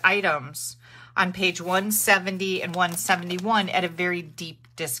of these items on page 170 and 171 at a very deep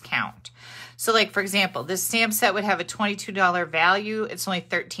discount. So like, for example, this stamp set would have a $22 value. It's only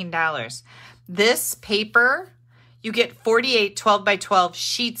 $13. This paper, you get 48 12 by 12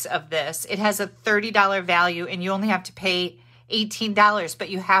 sheets of this. It has a $30 value and you only have to pay $18, but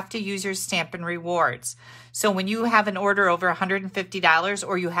you have to use your Stampin' Rewards. So when you have an order over $150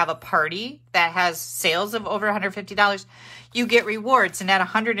 or you have a party that has sales of over $150, you get rewards. And at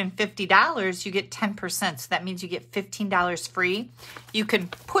 $150, you get 10%. So that means you get $15 free. You can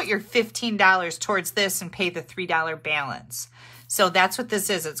put your $15 towards this and pay the $3 balance. So that's what this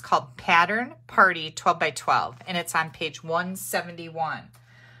is. It's called Pattern Party 12 by 12, and it's on page 171.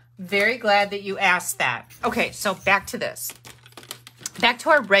 Very glad that you asked that. Okay, so back to this. Back to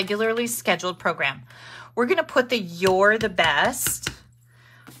our regularly scheduled program. We're going to put the You're the Best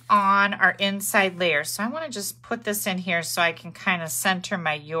on our inside layer. So I want to just put this in here so I can kind of center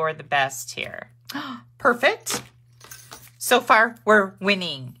my You're the Best here. Perfect. So far, we're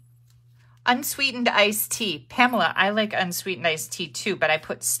winning. Unsweetened iced tea. Pamela, I like unsweetened iced tea too, but I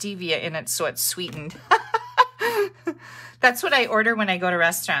put stevia in it so it's sweetened. That's what I order when I go to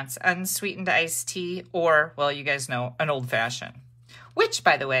restaurants. Unsweetened iced tea or, well, you guys know, an old fashioned. Which,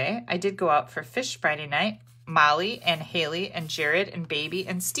 by the way, I did go out for fish Friday night. Molly and Haley and Jared and Baby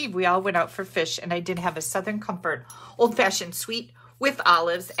and Steve, we all went out for fish, and I did have a Southern Comfort old fashioned sweet with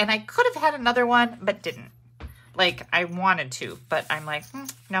olives, and I could have had another one, but didn't. Like, I wanted to, but I'm like,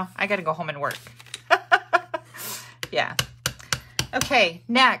 no, I got to go home and work. Yeah. Okay,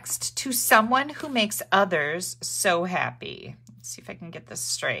 next, to someone who makes others so happy. Let's see if I can get this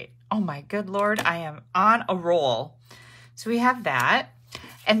straight. Oh my good Lord, I am on a roll. So we have that.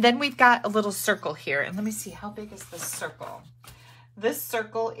 And then we've got a little circle here. And let me see, how big is this circle? This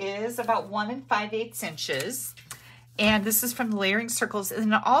circle is about 1 5/8 inches. And this is from the Layering Circles,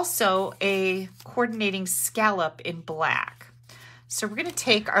 and also a coordinating scallop in black. So we're going to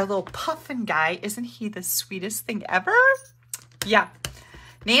take our little puffin guy. Isn't he the sweetest thing ever? Yeah.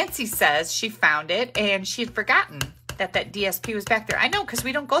 Nancy says she found it, and she had forgotten that that DSP was back there. I know, because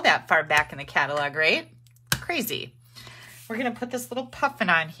we don't go that far back in the catalog, right? Crazy. We're going to put this little puffin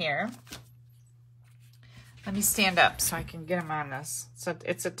on here. Let me stand up so I can get him on this. So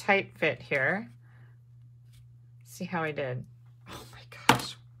it's a tight fit here. See how I did. Oh my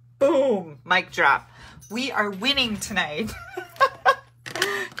gosh. Boom. Mic drop. We are winning tonight.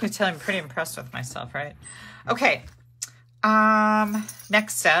 I can tell I'm pretty impressed with myself, right? Okay.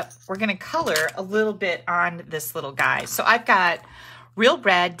 Next up, we're going to color a little bit on this little guy. So I've got Real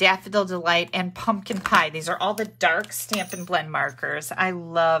Red, Daffodil Delight, and Pumpkin Pie. These are all the dark Stampin' Blend markers. I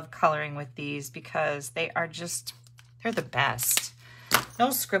love coloring with these because they are just, they're the best.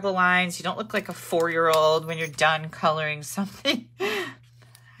 No scribble lines. You don't look like a 4-year-old when you're done coloring something.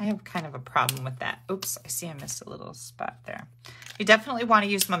 I have kind of a problem with that. Oops, I see I missed a little spot there. You definitely want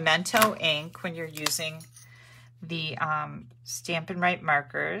to use Memento ink when you're using the Stampin' Right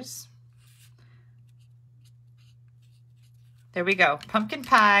markers. There we go. Pumpkin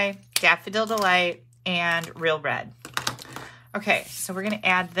Pie, Daffodil Delight, and Real Red. Okay, so we're going to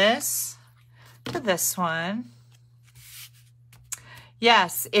add this to this one.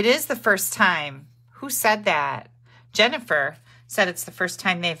 Yes, it is the first time. Who said that? Jennifer said it's the first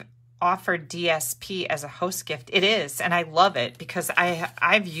time they've offered DSP as a host gift. It is, and I love it because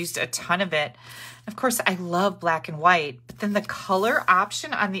I've used a ton of it. Of course, I love black and white, but then the color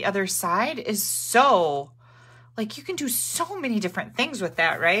option on the other side is so, like, you can do so many different things with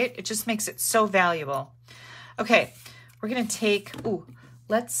that, right? It just makes it so valuable. Okay, we're going to take, ooh,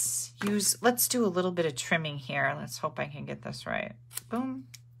 let's do a little bit of trimming here. Let's hope I can get this right. Boom.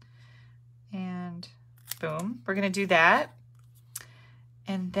 And boom. We're going to do that.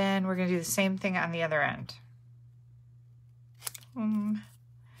 And then we're going to do the same thing on the other end. Boom.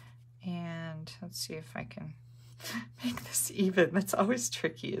 And let's see if I can make this even. That's always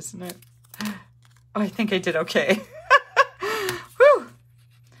tricky, isn't it? Oh, I think I did okay. Whew.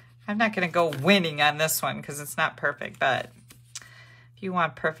 I'm not going to go winning on this one because it's not perfect, but if you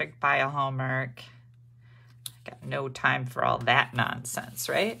want perfect, buy a Hallmark. I got no time for all that nonsense,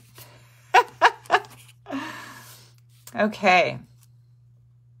 right? Okay.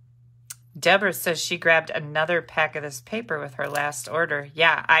 Deborah says she grabbed another pack of this paper with her last order.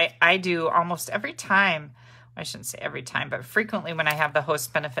 Yeah, I do almost every time I shouldn't say every time, but frequently when I have the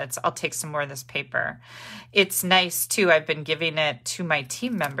host benefits, I'll take some more of this paper. It's nice too. I've been giving it to my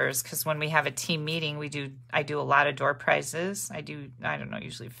team members because when we have a team meeting, I do a lot of door prizes. I don't know,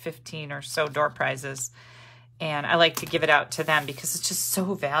 usually 15 or so door prizes. And I like to give it out to them because it's just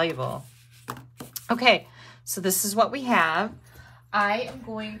so valuable. Okay, so this is what we have. I am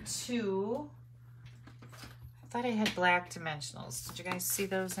going to, I thought I had black dimensionals. Did you guys see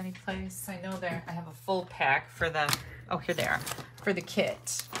those anyplace? I know I have a full pack for the, oh, here they are, for the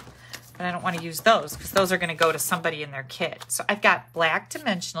kit. But I don't want to use those because those are going to go to somebody in their kit. So I've got black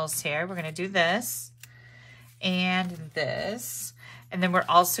dimensionals here. We're going to do this and this. And then we're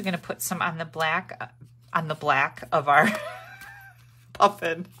also going to put some on the black of our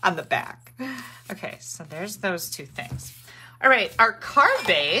puffin on the back. Okay, so there's those two things. All right, our card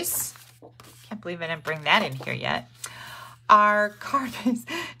base, can't believe I didn't bring that in here yet. Our card base,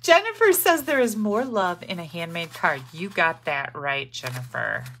 Jennifer says there is more love in a handmade card. You got that right,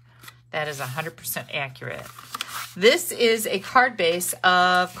 Jennifer. That is 100% accurate. This is a card base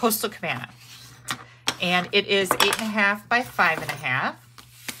of Coastal Cabana. And it is 8.5 by 5.5.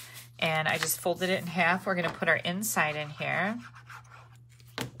 And I just folded it in half. We're gonna put our inside in here.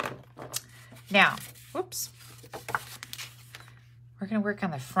 Now, whoops. We're going to work on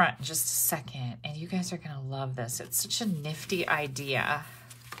the front in just a second, and you guys are going to love this. It's such a nifty idea.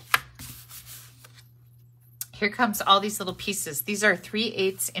 Here comes all these little pieces. These are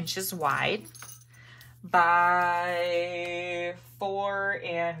 3/8 inches wide by 4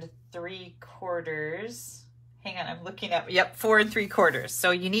 3/4. Hang on, I'm looking up. Yep, 4 3/4. So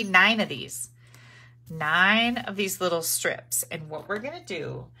you need 9 of these. 9 of these little strips. And what we're going to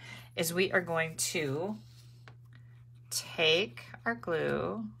do is we are going to take our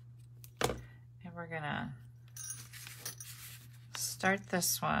glue and we're gonna start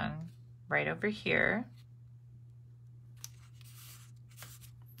this one right over here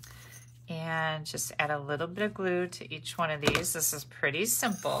and just add a little bit of glue to each one of these. This is pretty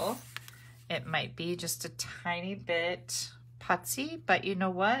simple. It might be just a tiny bit putsy, but you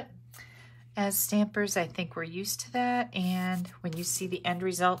know what? As stampers, I think we're used to that, and when you see the end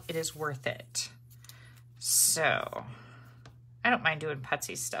result, it is worth it. So I don't mind doing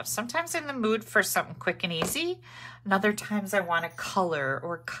putsy stuff. Sometimes I'm in the mood for something quick and easy, and other times I want to color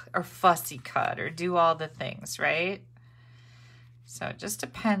or fussy cut or do all the things, right? So it just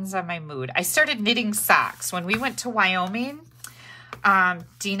depends on my mood. I started knitting socks. When we went to Wyoming,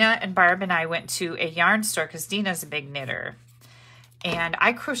 Dina and Barb and I went to a yarn store because Dina's a big knitter. And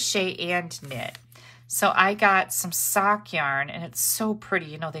I crochet and knit. So I got some sock yarn, and it's so pretty.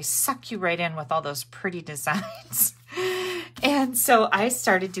 You know, they suck you right in with all those pretty designs. And so I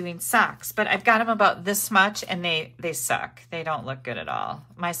started doing socks, but I've got them about this much, and they suck. They don't look good at all.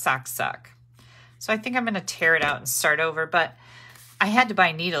 My socks suck. So I think I'm going to tear it out and start over, but I had to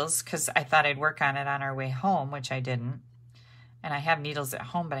buy needles because I thought I'd work on it on our way home, which I didn't. And I have needles at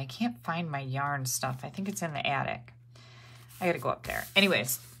home, but I can't find my yarn stuff. I think it's in the attic. I got to go up there.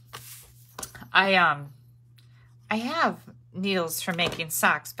 Anyways, I have needles for making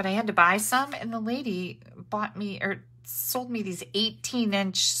socks, but I had to buy some, and the lady bought me or sold me these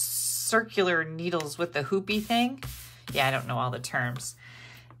 18-inch circular needles with the hoopy thing. Yeah, I don't know all the terms.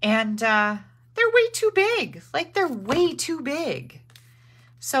 And they're way too big. Like, they're way too big.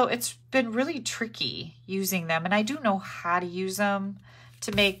 So it's been really tricky using them, and I do know how to use them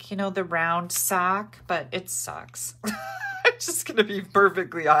to make, you know, the round sock, but it sucks. I'm just going to be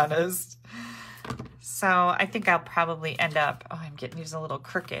perfectly honest. So I think I'll probably end up, oh, I'm getting these a little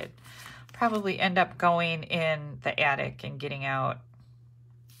crooked. Probably end up going in the attic and getting out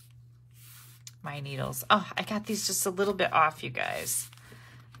my needles. Oh, I got these just a little bit off, you guys.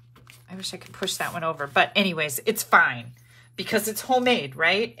 I wish I could push that one over. But anyways, it's fine because it's homemade,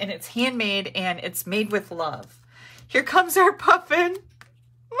 right? And it's handmade and it's made with love. Here comes our puffin.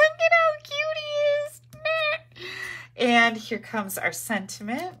 Look at how cute he is. And here comes our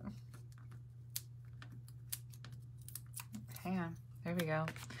sentiment. Hang on. There we go.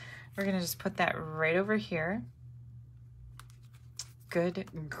 We're going to just put that right over here. Good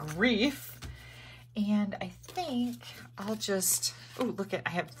grief. And I think I'll just, oh, look at,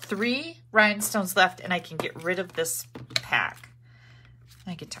 I have 3 rhinestones left and I can get rid of this pack.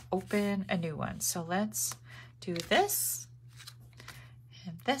 I get to open a new one. So let's do this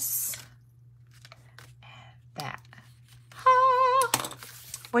and this and that. Ah,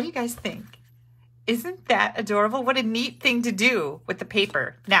 what do you guys think? Isn't that adorable? What a neat thing to do with the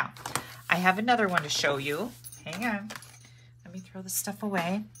paper. Now, I have another one to show you. Hang on. Let me throw this stuff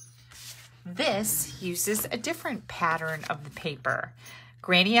away. This uses a different pattern of the paper.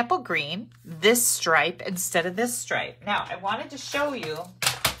 Granny Apple Green, this stripe instead of this stripe. Now, I wanted to show you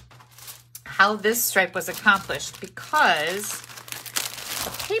how this stripe was accomplished because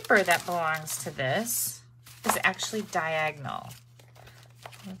the paper that belongs to this is actually diagonal.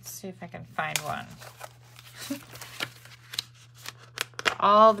 Let's see if I can find one.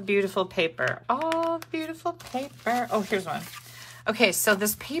 All the beautiful paper. All the beautiful paper. Oh, here's one. Okay, so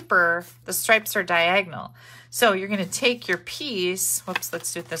this paper, the stripes are diagonal. So you're going to take your piece. Whoops,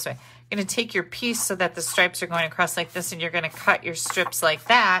 let's do it this way. You're going to take your piece so that the stripes are going across like this, and you're going to cut your strips like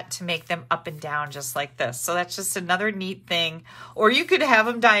that to make them up and down just like this. So that's just another neat thing. Or you could have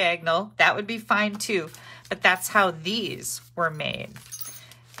them diagonal. That would be fine too. But that's how these were made.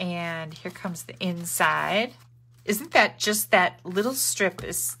 And here comes the inside. Isn't that just that little strip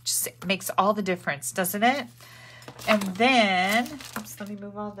is just makes all the difference, doesn't it? And then, oops, let me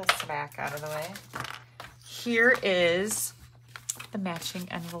move all this back out of the way. Here is the matching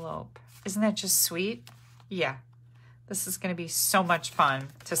envelope. Isn't that just sweet? Yeah. This is going to be so much fun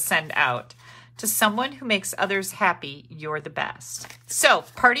to send out. To someone who makes others happy, you're the best. So,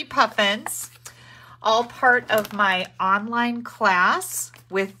 Party Puffins, all part of my online class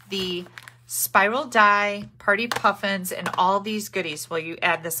with the spiral die, Party Puffins, and all these goodies. Well, you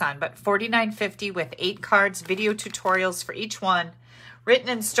add this on, but $49.50 with 8 cards, video tutorials for each one, written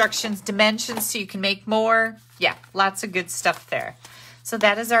instructions, dimensions so you can make more. Yeah, lots of good stuff there. So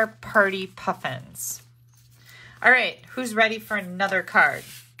that is our Party Puffins. All right, who's ready for another card?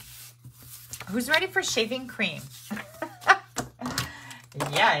 Who's ready for shaving cream?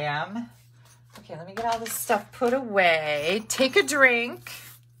 Yeah, I am. Okay, let me get all this stuff put away. Take a drink.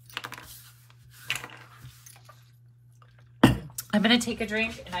 I'm going to take a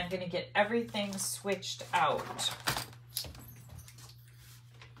drink and I'm going to get everything switched out.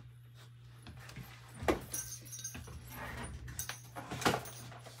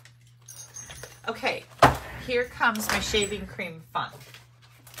 Okay, here comes my shaving cream fun.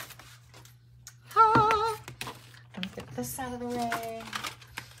 Let me get this out of the way.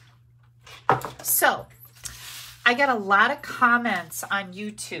 So, I got a lot of comments on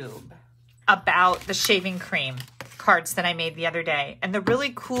YouTube about the shaving cream cards that I made the other day. And the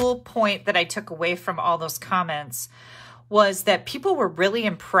really cool point that I took away from all those comments was that people were really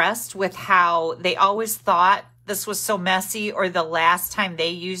impressed with how they always thought this was so messy, or the last time they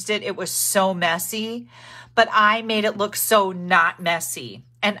used it, it was so messy, but I made it look so not messy.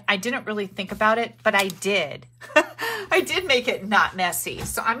 And I didn't really think about it, but I did. I did make it not messy.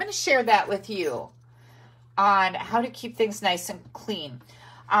 So I'm going to share that with you on how to keep things nice and clean.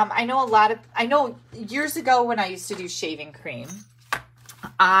 I know years ago when I used to do shaving cream,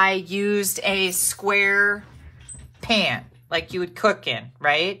 I used a square pan like you would cook in,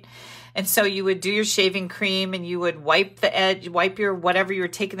 right? And so you would do your shaving cream and you would wipe the edge, wipe your whatever you were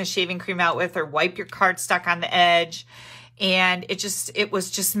taking the shaving cream out with, or wipe your cardstock on the edge. And it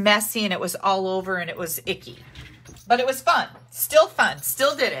was just messy and it was all over and it was icky. But it was fun, still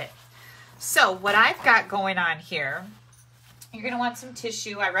did it. So what I've got going on here, you're going to want some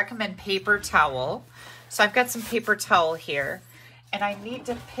tissue. I recommend paper towel. So I've got some paper towel here. And I need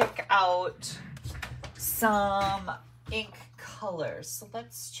to pick out some ink colors. So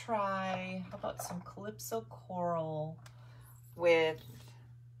let's try, how about some Calypso Coral with,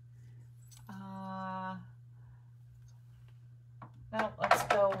 no, let's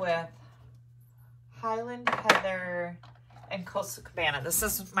go with Highland Heather and Coastal Cabana. This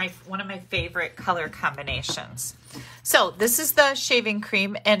is one of my favorite color combinations. So this is the shaving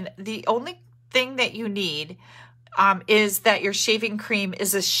cream, and the only thing that you need is that your shaving cream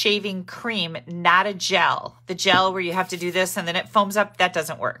is a shaving cream, not a gel. The gel where you have to do this and then it foams up, that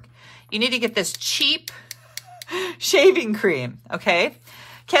doesn't work. You need to get this cheap shaving cream, okay?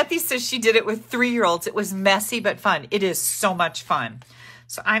 Kathy says she did it with 3-year-olds. It was messy but fun. It is so much fun.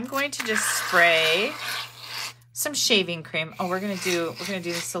 So I'm going to just spray some shaving cream. Oh, we're gonna do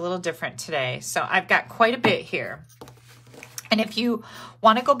this a little different today. So I've got quite a bit here. And if you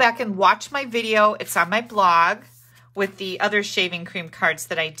want to go back and watch my video, it's on my blog with the other shaving cream cards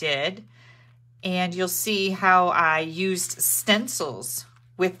that I did. And you'll see how I used stencils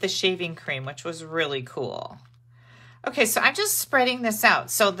with the shaving cream, which was really cool. Okay, so I'm just spreading this out.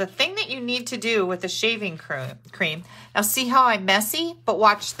 So the thing that you need to do with the shaving cream, now see how I'm messy, but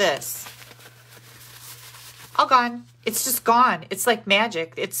watch this. All gone. It's just gone. It's like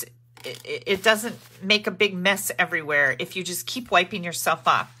magic. It doesn't make a big mess everywhere if you just keep wiping yourself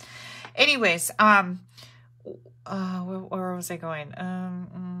off. Anyways, where was I going?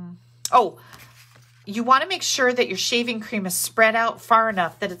 Oh, you want to make sure that your shaving cream is spread out far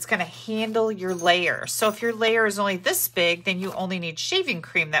enough that it's going to handle your layer. So if your layer is only this big, then you only need shaving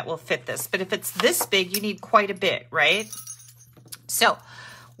cream that will fit this. But if it's this big, you need quite a bit, right? So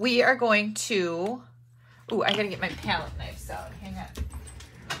we are going to, ooh, I got to get my palette knives out. Hang on.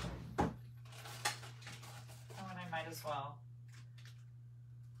 Oh, and I might as well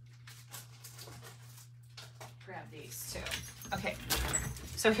grab these too. Okay,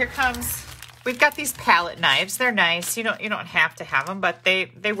 so here comes, we've got these palette knives. They're nice. You don't have to have them, but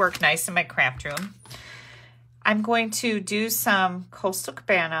they work nice in my craft room. I'm going to do some Coastal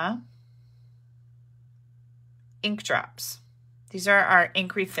Cabana ink drops. These are our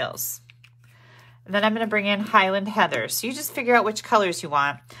ink refills. And then I'm going to bring in Highland Heather. So you just figure out which colors you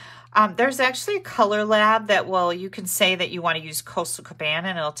want. There's actually a color lab that you can say that you want to use Coastal Cabana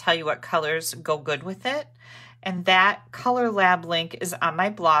and it'll tell you what colors go good with it. And that color lab link is on my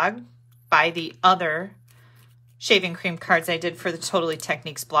blog by the other shaving cream cards I did for the Totally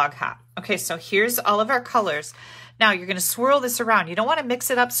Techniques blog hop. Okay, so here's all of our colors. Now you're going to swirl this around. You don't want to mix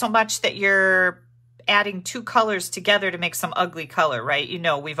it up so much that you're adding two colors together to make some ugly color, right? You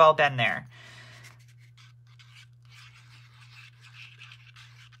know, we've all been there.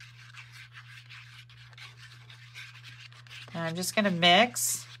 And I'm just going to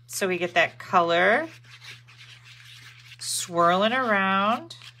mix so we get that color swirling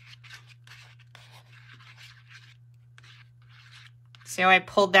around. See how I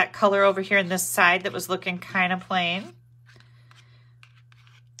pulled that color over here on this side that was looking kind of plain?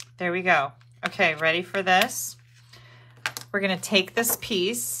 There we go. Okay, ready for this? We're going to take this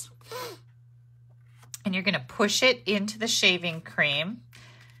piece and you're going to push it into the shaving cream.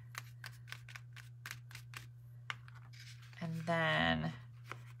 And then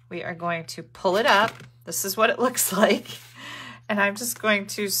we are going to pull it up. This is what it looks like. And I'm just going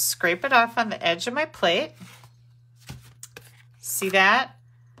to scrape it off on the edge of my plate. See that?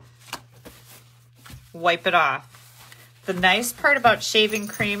 Wipe it off. The nice part about shaving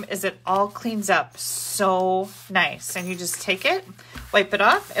cream is it all cleans up so nice. And you just take it, wipe it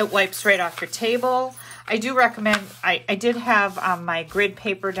off. It wipes right off your table. I do recommend, I did have my grid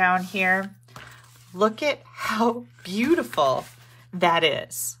paper down here. Look at how beautiful that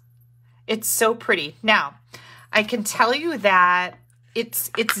is. It's so pretty. Now, I can tell you that it's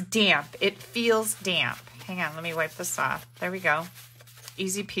damp. It feels damp. Hang on, let me wipe this off. There we go.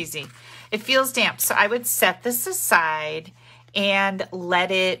 Easy peasy. It feels damp, so I would set this aside and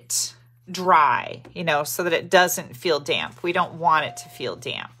let it dry, you know, so that it doesn't feel damp. We don't want it to feel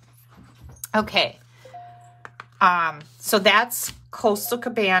damp. Okay. So that's Coastal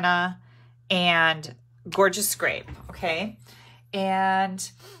Cabana and Gorgeous Scrape, okay? And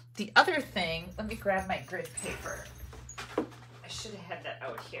the other thing, let me grab my grid paper. I should have had that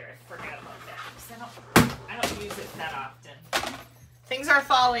out here. I forgot about that because I don't use it that often. Things are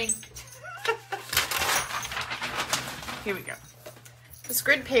falling. Here we go. This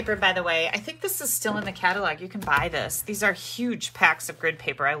grid paper, by the way, I think this is still in the catalog. You can buy this. These are huge packs of grid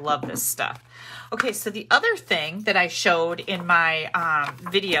paper. I love this stuff. Okay, so the other thing that I showed in my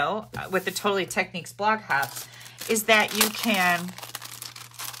video with the Totally Techniques blog hop is that you can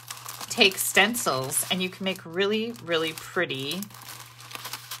take stencils and you can make really, really pretty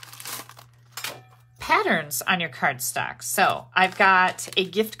patterns on your cardstock. So I've got a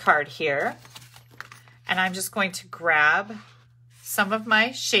gift card here and I'm just going to grab some of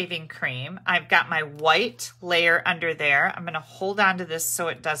my shaving cream. I've got my white layer under there. I'm going to hold on to this so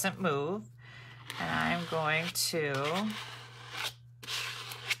it doesn't move. And I'm going to,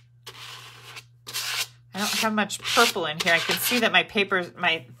 I don't have much purple in here. I can see that my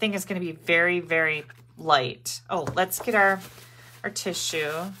thing is going to be very, very light. Oh, let's get our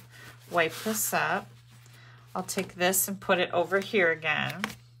tissue, wipe this up. I'll take this and put it over here again.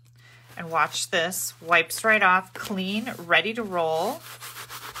 And watch this, wipes right off, clean, ready to roll.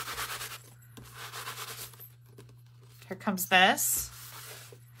 Here comes this.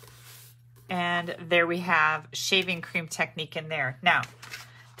 And there we have shaving cream technique in there. Now,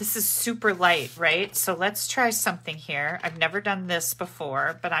 this is super light, right? So let's try something here. I've never done this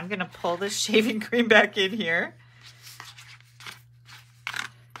before, but I'm gonna pull this shaving cream back in here.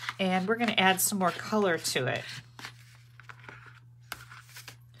 And we're gonna add some more color to it.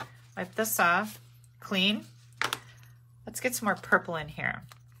 Wipe this off, clean. Let's get some more purple in here.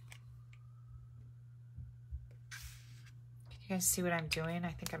 Can you guys see what I'm doing?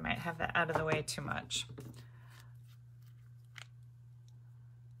 I think I might have that out of the way too much.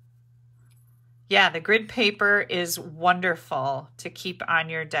 Yeah, the grid paper is wonderful to keep on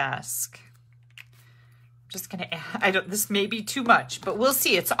your desk. just gonna add, this may be too much, but we'll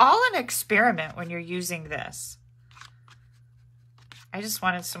see. It's all an experiment when you're using this. I just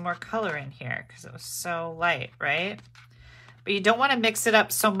wanted some more color in here because it was so light, right? But you don't want to mix it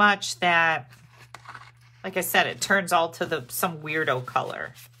up so much that, like I said, it turns all to some weirdo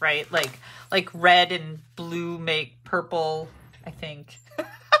color, right? Like red and blue make purple, I think.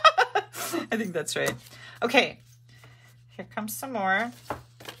 I think that's right. Okay, here comes some more.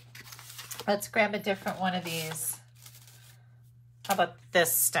 Let's grab a different one of these. How about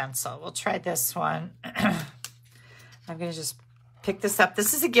this stencil? We'll try this one. I'm gonna just pick this up.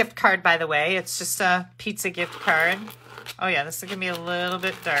 This is a gift card, by the way. It's just a pizza gift card. Oh yeah, this is gonna be a little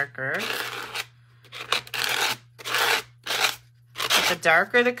bit darker. But the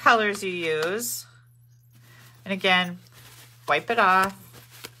darker the colors you use, and again, wipe it off,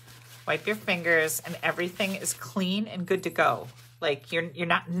 wipe your fingers, and everything is clean and good to go. Like you're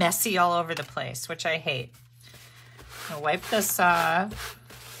not messy all over the place, which I hate. I'll wipe this off.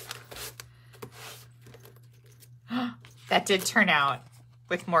 That did turn out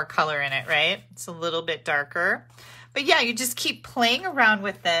with more color in it, right? It's a little bit darker. But yeah, you just keep playing around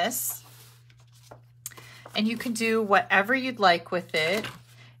with this and you can do whatever you'd like with it.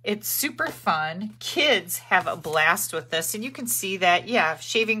 It's super fun. Kids have a blast with this, and you can see that, yeah,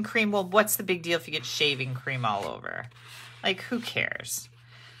 shaving cream, well, what's the big deal if you get shaving cream all over? Like, who cares?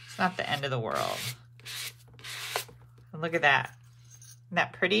 It's not the end of the world. And look at that. Isn't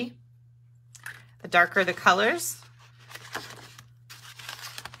that pretty? The darker the colors.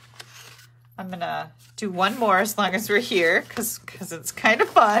 I'm gonna do one more as long as we're here, because it's kind of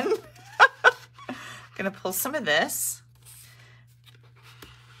fun. I'm gonna pull some of this.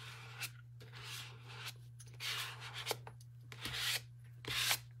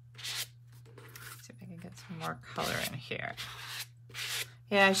 More color in here.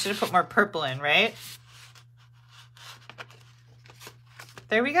 Yeah, I should have put more purple in, right?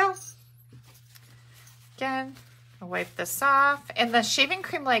 There we go. Again, I'll wipe this off. And the shaving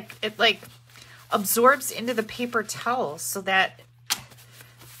cream, it absorbs into the paper towel so that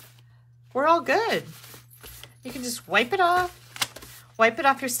we're all good. You can just wipe it off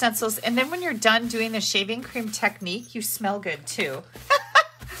your stencils. And then when you're done doing the shaving cream technique, you smell good too.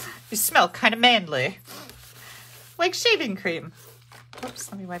 You smell kind of manly. Like shaving cream.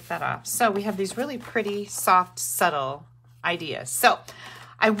 Oops, let me wipe that off. So we have these really pretty, soft, subtle ideas. So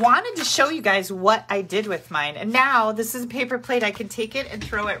I wanted to show you guys what I did with mine. And now this is a paper plate. I can take it and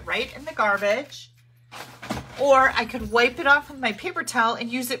throw it right in the garbage. Or I could wipe it off with my paper towel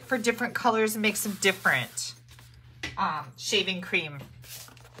and use it for different colors and make some different shaving cream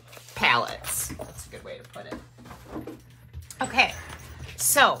palettes. That's a good way to put it. Okay.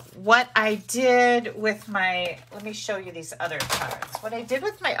 So what I did with let me show you these other cards. What I did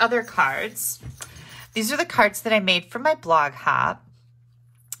with my other cards, these are the cards that I made for my blog hop.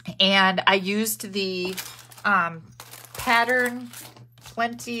 And I used the pattern,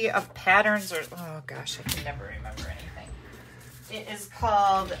 Plenty of Patterns, or, oh gosh, I can never remember anything. It is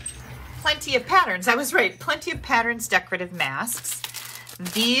called Plenty of Patterns. I was right, Plenty of Patterns Decorative Masks.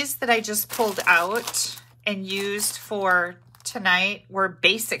 These that I just pulled out and used for tonight were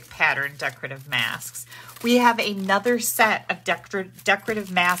basic pattern decorative masks. We have another set of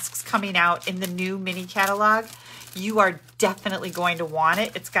decorative masks coming out in the new mini catalog. You are definitely going to want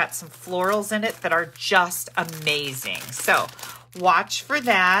it. It's got some florals in it that are just amazing. So watch for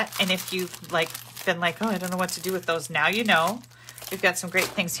that. And if you've been like, oh, I don't know what to do with those, now you know. We've got some great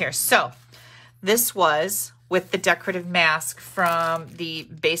things here. So this was with the decorative mask from the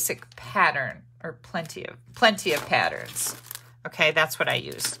basic pattern, or plenty of patterns. Okay, that's what I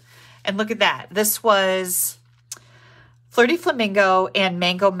used. And look at that. This was Flirty Flamingo and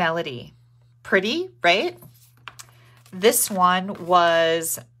Mango Melody. Pretty, right? This one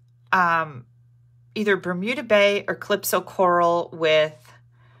was either Bermuda Bay or Calypso Coral with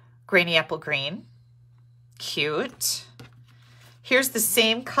Grainy Apple Green. Cute. Here's the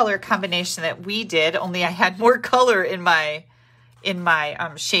same color combination that we did, only I had more color in my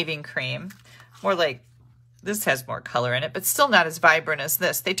shaving cream. More like, this has more color in it, but still not as vibrant as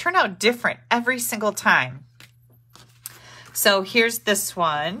this. They turn out different every single time. So here's this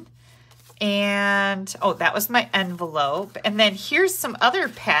one. And, oh, that was my envelope. And then here's some other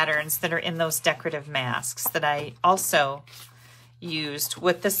patterns that are in those decorative masks that I also used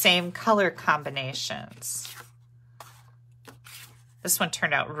with the same color combinations. This one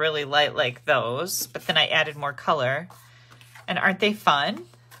turned out really light like those, but then I added more color. And aren't they fun?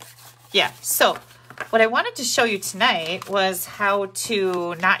 Yeah, so what I wanted to show you tonight was how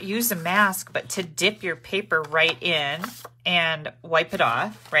to not use a mask, but to dip your paper right in and wipe it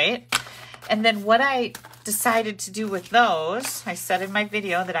off, right? And then what I decided to do with those, I said in my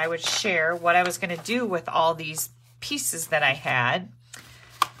video that I would share what I was going to do with all these pieces that I had.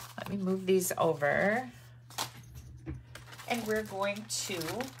 Let me move these over. And we're going to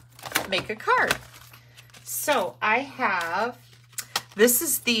make a card. So I have, this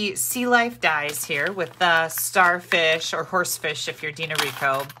is the Sea Life dies here with the starfish or horsefish if you're Dina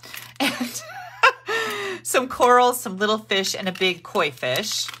Rico. And some coral, some little fish, and a big koi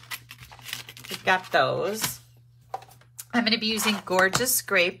fish. We've got those. I'm going to be using Gorgeous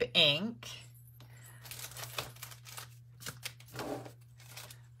Grape ink.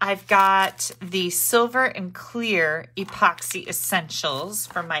 I've got the Silver and Clear Epoxy Essentials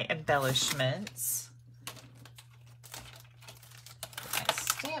for my embellishments. My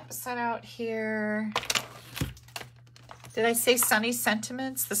stamp set out here. Did I say Sunny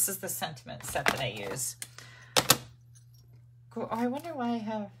Sentiments? This is the sentiment set that I use. Oh, I wonder why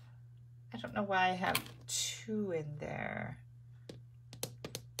I don't know why I have 2 in there.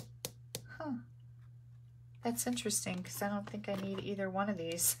 Huh. That's interesting because I don't think I need either one of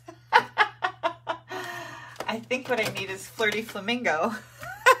these. I think what I need is Flirty Flamingo.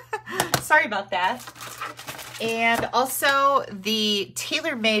 Sorry about that. And also the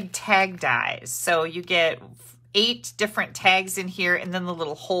tailor-made tag dies. So you get 8 different tags in here and then the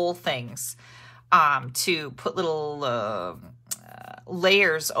little hole things to put little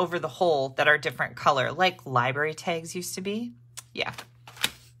layers over the hole that are different color, like library tags used to be. Yeah.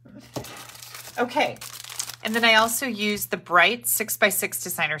 Okay. And then I also use the bright 6x6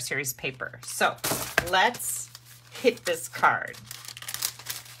 Designer Series paper. So let's hit this card.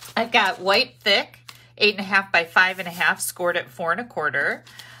 I've got white thick, 8.5 by 5.5, scored at 4 1/4.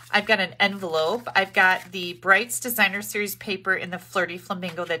 I've got an envelope. I've got the Brights Designer Series paper in the Flirty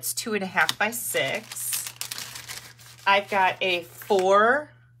Flamingo that's 2.5 by 6. I've got a 4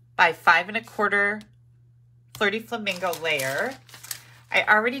 by 5 1/4 Flirty Flamingo layer. I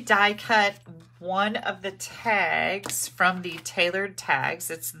already die cut one of the tags from the tailored tags.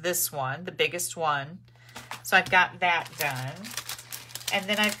 It's this one, the biggest one. So I've got that done. And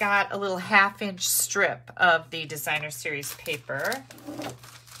then I've got a little 1/2-inch strip of the Designer Series paper.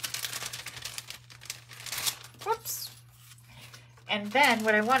 Whoops. And then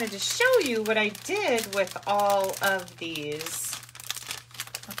what I wanted to show you what I did with all of these.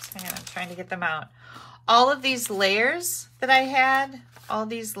 Oops, hang on, I'm trying to get them out. All of these layers that I had, all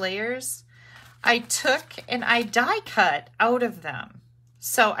these layers, I took and I die cut out of them.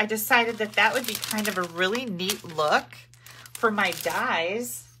 So I decided that that would be kind of a really neat look for my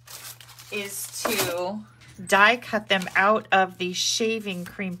dies, is to die cut them out of the shaving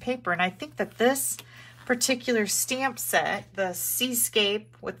cream paper. And I think that this particular stamp set, the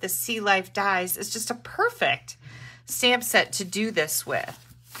Seascape with the Sea Life dies, is just a perfect stamp set to do this with.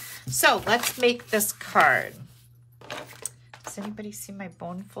 So let's make this card. Does anybody see my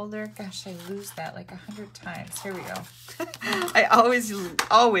bone folder? Gosh, I lose that like 100 times. Here we go. I always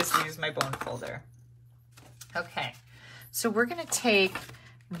lose my bone folder. Okay, so we're going to take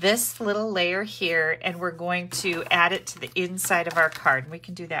this little layer here and we're going to add it to the inside of our card. We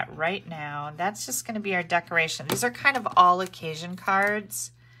can do that right now. That's just going to be our decoration. These are kind of all occasion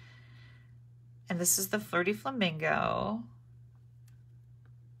cards. And this is the Flirty Flamingo.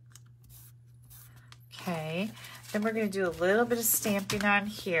 Okay, then we're going to do a little bit of stamping on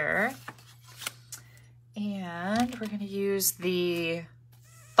here. And we're going to use the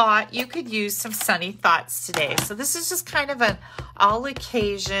Thought. You could use some Sunny Thoughts today. So this is just kind of an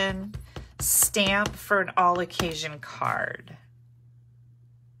all-occasion stamp for an all-occasion card.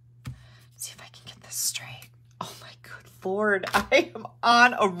 Let's see if I can get this straight. Oh my good Lord, I am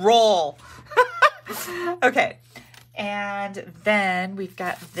on a roll. Okay, and then we've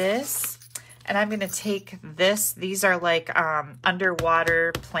got this. And I'm going to take this. These are like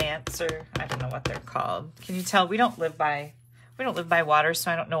underwater plants, or I don't know what they're called. Can you tell? We don't live by water,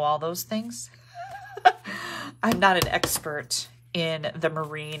 so I don't know all those things. I'm not an expert in the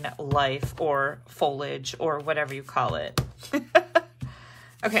marine life or foliage or whatever you call it.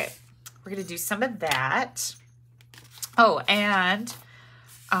 Okay, we're going to do some of that. Oh, and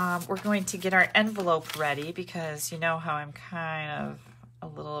we're going to get our envelope ready because you know how I'm kind of a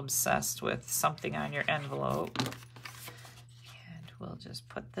little obsessed with something on your envelope. And we'll just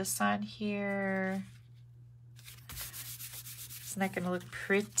put this on here. Isn't that going to look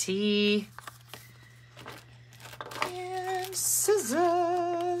pretty? And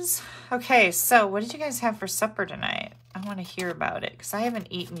scissors. Okay, so what did you guys have for supper tonight? I want to hear about it because I haven't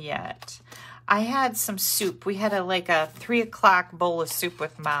eaten yet. I had some soup. We had like a 3 o'clock bowl of soup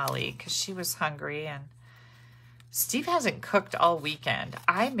with Molly because she was hungry, and Steve hasn't cooked all weekend.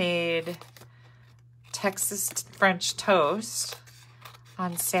 I made Texas French toast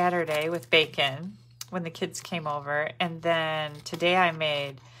on Saturday with bacon when the kids came over. And then today I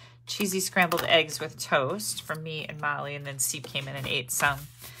made cheesy scrambled eggs with toast for me and Molly. And then Steve came in and ate some.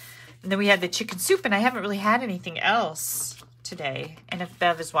 And then we had the chicken soup, and I haven't really had anything else today. And if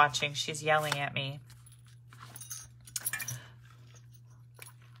Bev is watching, she's yelling at me.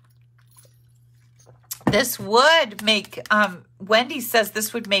 This would make, Wendy says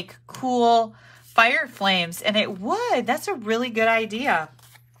this would make cool fire flames, and it would. That's a really good idea.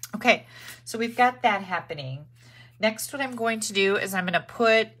 Okay, so we've got that happening. Next, what I'm going to do is I'm going to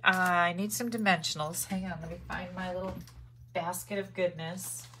put, I need some dimensionals. Hang on, let me find my little basket of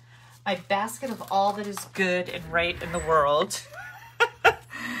goodness. My basket of all that is good and right in the world.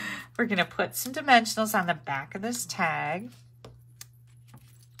 We're going to put some dimensionals on the back of this tag.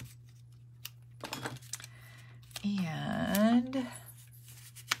 And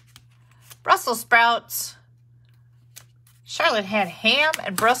Brussels sprouts. Charlotte had ham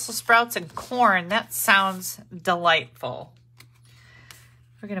and Brussels sprouts and corn. That sounds delightful.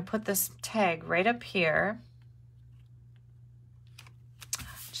 We're going to put this tag right up here.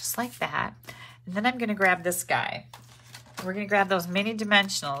 Just like that. And then I'm going to grab this guy. We're going to grab those mini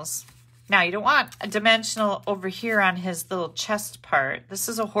dimensionals. Now, you don't want a dimensional over here on his little chest part. This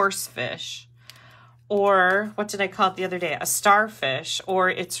is a horsefish. Or, what did I call it the other day? A starfish. Or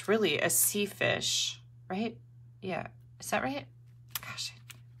it's really a sea fish. Right? Yeah. Is that right? Gosh,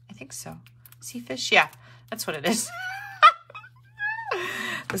 I think so. Sea fish? Yeah, that's what it is.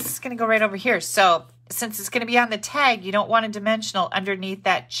 This is going to go right over here. So, since it's going to be on the tag, you don't want a dimensional underneath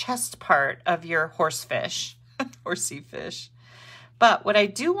that chest part of your horsefish or sea fish. But what I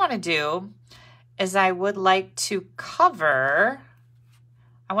do want to do is I would like to cover,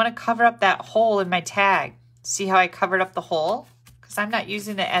 I want to cover up that hole in my tag. See how I covered up the hole? Because I'm not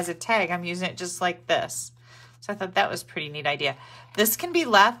using it as a tag. I'm using it just like this. So I thought that was a pretty neat idea. This can be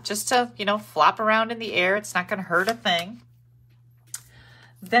left just to, you know, flop around in the air. It's not going to hurt a thing.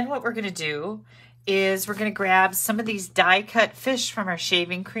 Then what we're going to do is we're going to grab some of these die-cut fish from our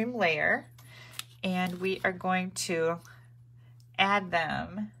shaving cream layer, and we are going to add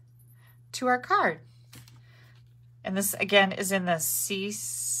them to our card. And this, again, is in the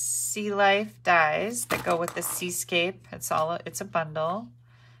Sea Life dies that go with the Seascape. It's a bundle.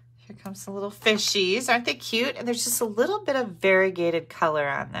 Here comes the little fishies. Aren't they cute? And there's just a little bit of variegated color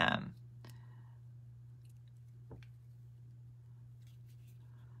on them.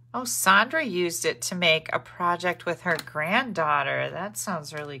 Oh, Sandra used it to make a project with her granddaughter. That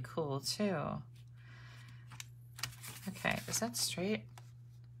sounds really cool, too. Okay, is that straight?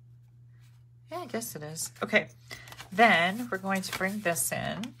 Yeah, I guess it is. Okay, then we're going to bring this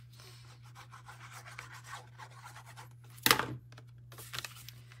in.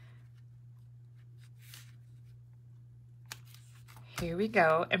 Here we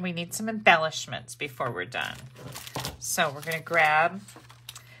go, and we need some embellishments before we're done. So we're going to grab,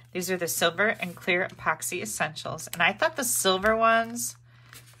 these are the silver and clear epoxy essentials, and I thought the silver ones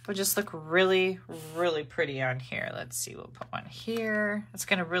would just look really, really pretty on here. Let's see, we'll put one here. It's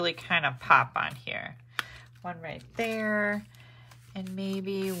going to really kind of pop on here. One right there, and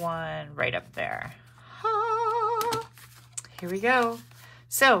maybe one right up there. Ah, here we go.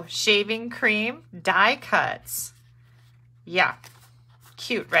 So, shaving cream, die cuts. Yeah.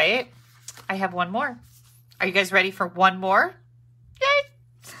 Cute, right? I have one more. Are you guys ready for one more?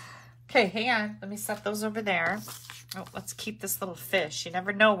 Yay! Okay, hang on. Let me set those over there. Oh, let's keep this little fish. You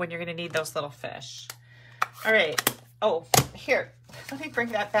never know when you're going to need those little fish. All right. Oh, here. Let me bring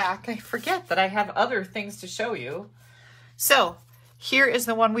that back. I forget that I have other things to show you. So, here is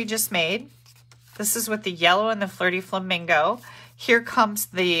the one we just made. This is with the yellow and the flirty flamingo. Here comes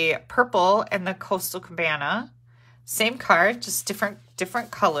the purple and the coastal cabana. Same card, just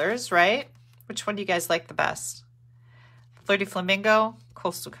different colors, right? Which one do you guys like the best? Flirty Flamingo,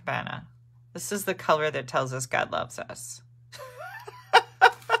 Coastal Cabana. This is the color that tells us God loves us.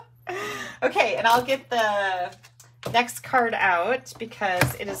 Okay, and I'll get the next card out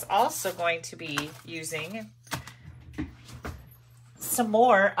because it is also going to be using some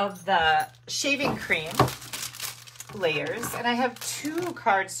more of the shaving cream layers, and I have 2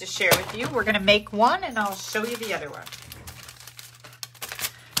 cards to share with you. We're going to make one and I'll show you the other one.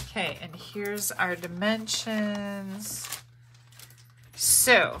 Okay, and here's our dimensions.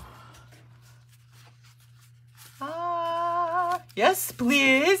 So, yes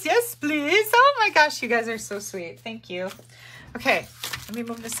please, yes please. Oh my gosh, you guys are so sweet. Thank you. Okay, let me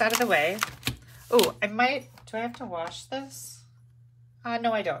move this out of the way. Oh, do I have to wash this?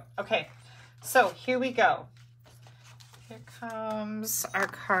 No, I don't. Okay, so here we go. Here comes our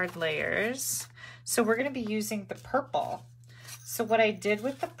card layers. So we're going to be using the purple. So what I did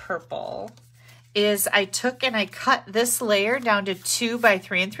with the purple is I took and I cut this layer down to 2 by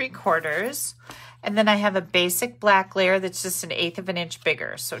 3 3/4. And then I have a basic black layer that's just 1/8 of an inch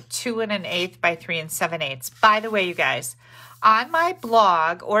bigger. So 2 1/8 by 3 7/8. By the way, you guys, on my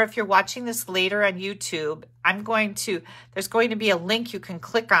blog, or if you're watching this later on YouTube, there's going to be a link you can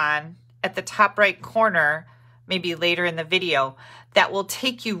click on at the top right corner, maybe later in the video, that will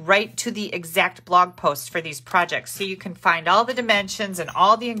take you right to the exact blog post for these projects. So you can find all the dimensions and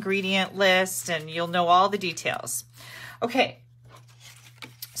all the ingredient list, and you'll know all the details. Okay,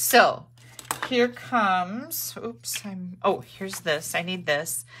 so here comes, here's this. I need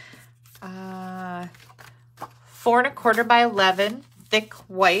this. 4 1/4 by 11 thick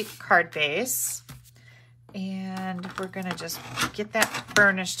white card base. And we're gonna just get that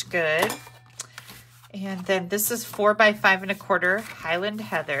burnished good. And then this is 4 by 5 1/4 Highland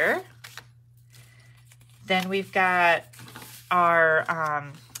Heather. Then we've got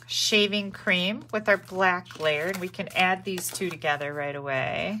our shaving cream with our black layer, and we can add these two together right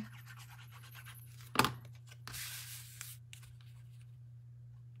away.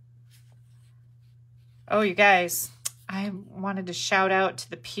 Oh, you guys, I wanted to shout out to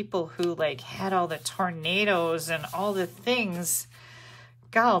the people who like had all the tornadoes and all the things.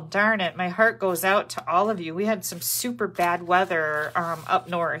 God darn it, my heart goes out to all of you. We had some super bad weather up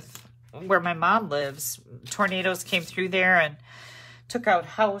north where my mom lives. Tornadoes came through there and took out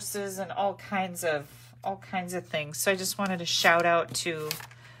houses and all kinds of things. So I just wanted to shout out to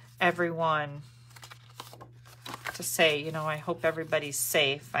everyone to say, you know, I hope everybody's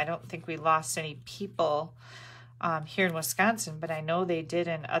safe. I don't think we lost any people here in Wisconsin, but I know they did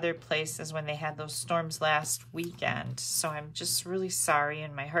in other places when they had those storms last weekend. So I'm just really sorry,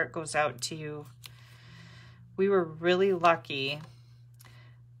 and my heart goes out to you. We were really lucky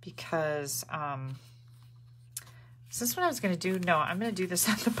because, is this what I was going to do? No, I'm going to do this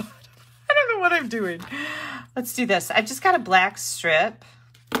on the bottom. I don't know what I'm doing. Let's do this. I just got a black strip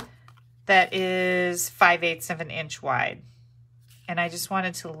that is 5/8 of an inch wide. And I just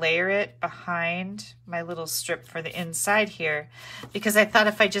wanted to layer it behind my little strip for the inside here, because I thought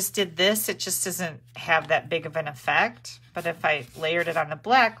if I just did this, it just doesn't have that big of an effect. But if I layered it on the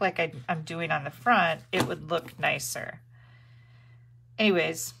black like I'm doing on the front, it would look nicer.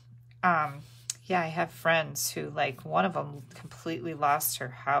 Anyways, yeah, I have friends who, like, one of them completely lost her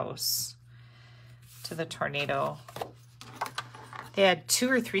house to the tornado. They had 2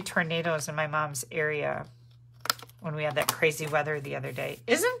 or 3 tornadoes in my mom's area when we had that crazy weather the other day.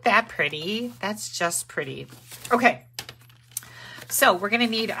 Isn't that pretty? That's just pretty. Okay, so we're gonna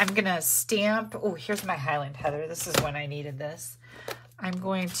need, I'm gonna stamp, oh, here's my Highland Heather. This is when I needed this. I'm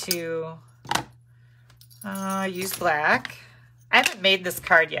going to use black. I haven't made this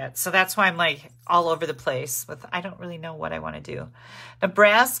card yet, so that's why I'm like all over the place with, I don't really know what I want to do.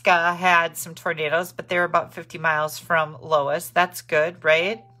 Nebraska had some tornadoes, but they were about 50 miles from Lois. That's good,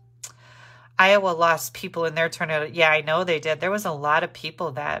 right? Iowa lost people in their tornado. Yeah, I know they did. There was a lot of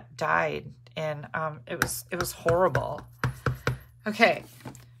people that died, and it was horrible. Okay,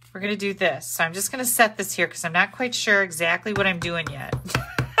 we're gonna do this. So I'm just gonna set this here because I'm not quite sure exactly what I'm doing yet.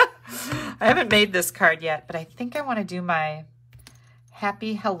 I haven't made this card yet, but I think I want to do my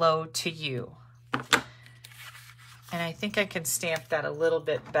happy hello to you. And I think I can stamp that a little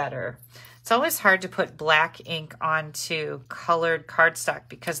bit better. It's always hard to put black ink onto colored cardstock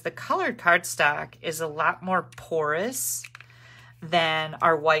because the colored cardstock is a lot more porous than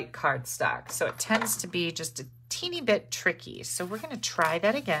our white cardstock. So it tends to be just a teeny bit tricky. So we're going to try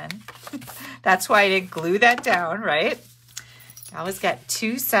that again. That's why I didn't glue that down, right? You always got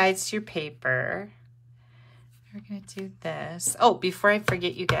 2 sides to your paper. We're going to do this. Oh, before I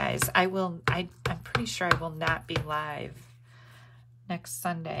forget, you guys, I'm pretty sure I will not be live next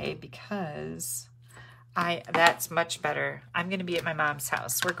Sunday because that's much better. I'm going to be at my mom's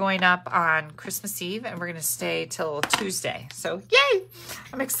house. We're going up on Christmas Eve and we're going to stay till Tuesday. So yay!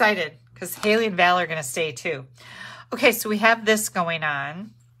 I'm excited because Haley and Val are going to stay too. Okay, so we have this going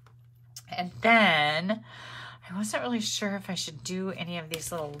on. And then I wasn't really sure if I should do any of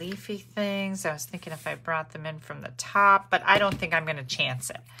these little leafy things. I was thinking if I brought them in from the top, but I don't think I'm going to chance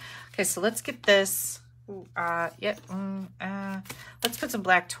it. Okay, so let's get this. Let's put some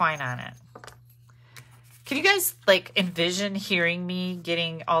black twine on it. Can you guys like envision hearing me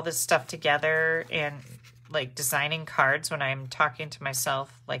getting all this stuff together and like designing cards when I'm talking to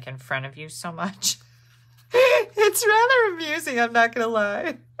myself like in front of you so much? It's rather amusing, I'm not gonna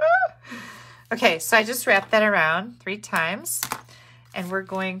lie. Okay, so I just wrapped that around 3 times and we're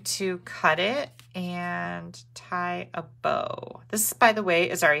going to cut it and tie a bow. This, by the way,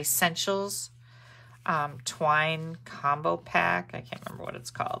 is our Essentials twine combo pack. I can't remember what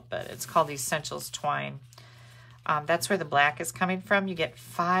it's called, but it's called Essentials Twine. That's where the black is coming from. You get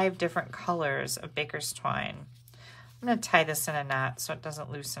 5 different colors of baker's twine. I'm going to tie this in a knot so it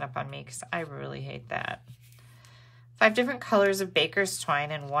doesn't loosen up on me because I really hate that. 5 different colors of baker's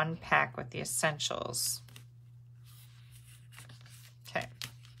twine in 1 pack with the essentials. Okay.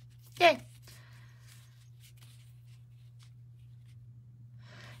 Yay.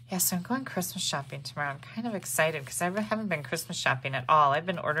 Yeah, so I'm going Christmas shopping tomorrow. I'm kind of excited because I haven't been Christmas shopping at all. I've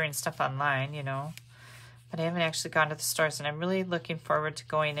been ordering stuff online, you know, but I haven't actually gone to the stores, and I'm really looking forward to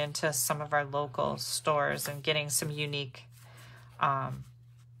going into some of our local stores and getting some unique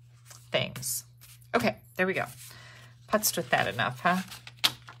things. Okay, there we go. Putzed with that enough, huh?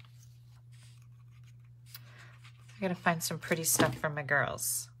 I gotta find some pretty stuff for my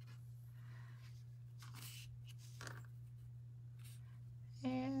girls.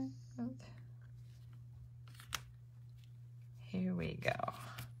 And here we go.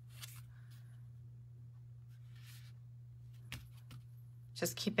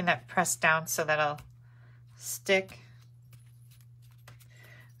 Just keeping that pressed down so that'll stick.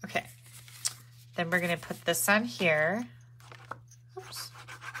 Okay. Then we're going to put this on here. Oops.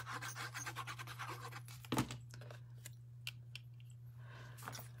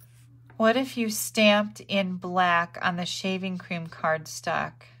 What if you stamped in black on the shaving cream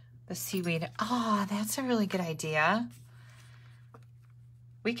cardstock, the seaweed? Oh, that's a really good idea.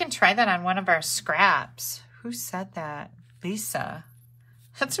 We can try that on one of our scraps. Who said that? Lisa.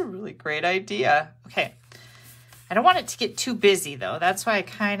 That's a really great idea. Okay. I don't want it to get too busy though. That's why I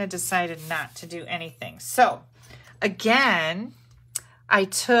kind of decided not to do anything. So again, I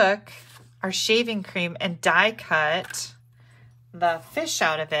took our shaving cream and die cut the fish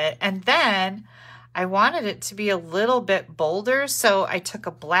out of it. And then I wanted it to be a little bit bolder. So I took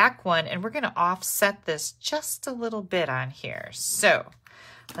a black one, and we're going to offset this just a little bit on here. So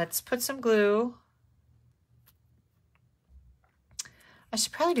let's put some glue. I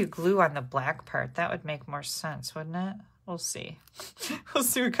should probably do glue on the black part. That would make more sense, wouldn't it? We'll see. We'll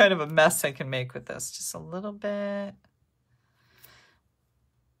see what kind of a mess I can make with this. Just a little bit.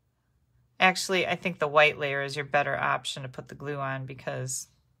 Actually, I think the white layer is your better option to put the glue on because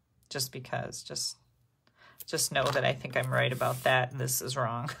just know that I think I'm right about that and this is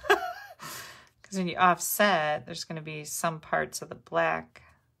wrong. Because when you offset, there's going to be some parts of the black.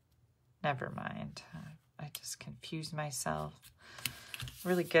 Never mind. I just confused myself.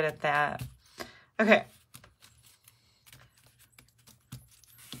 Really good at that. Okay.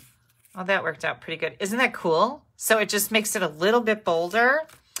 Well, that worked out pretty good. Isn't that cool? So it just makes it a little bit bolder.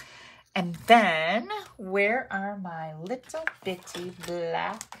 And then, where are my little bitty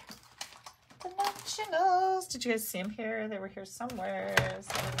black dimensionals? Did you guys see them here? They were here somewhere.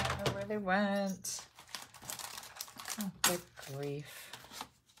 So I don't know where they went. Oh, good grief.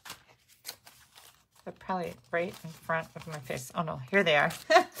 They're probably right in front of my face. Oh no, here they are.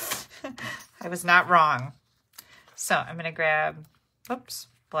 I was not wrong. So I'm going to grab, oops,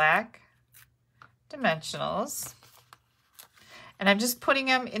 black dimensionals. And I'm just putting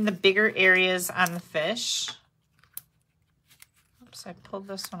them in the bigger areas on the fish. Oops, I pulled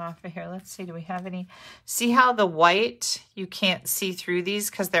this one off of here. Let's see, do we have any? See how the white, you can't see through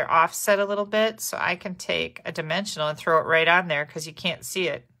these because they're offset a little bit. So I can take a dimensional and throw it right on there because you can't see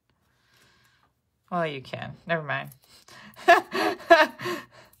it. Well, you can. Never mind.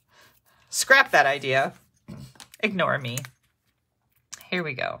 Scrap that idea. Ignore me. Here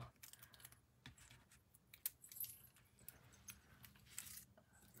we go.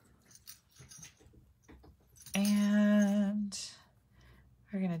 And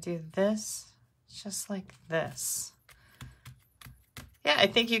we're going to do this just like this. Yeah, I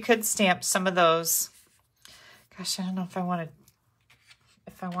think you could stamp some of those. Gosh, I don't know if I want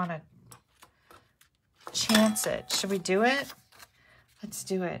to chance it. Should we do it? Let's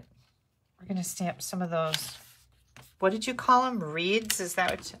do it. We're going to stamp some of those. What did you call them? Reeds? Is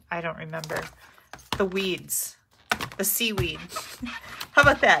that what I don't remember. The weeds. The seaweed. How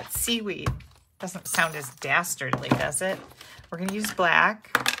about that? Seaweed. Doesn't sound as dastardly, does it? We're going to use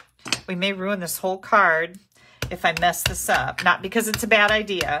black. We may ruin this whole card if I mess this up. Not because it's a bad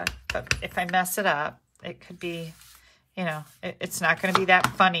idea, but if I mess it up, it could be, you know, it's not going to be that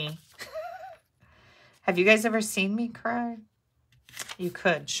funny. Have you guys ever seen me cry? You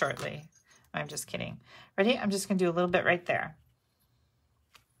could shortly. I'm just kidding. Ready? I'm just going to do a little bit right there.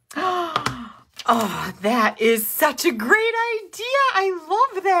 Oh, that is such a great idea. I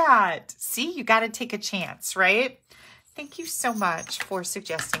love that. See, you got to take a chance, right? Thank you so much for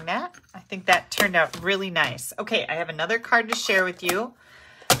suggesting that. I think that turned out really nice. Okay, I have another card to share with you.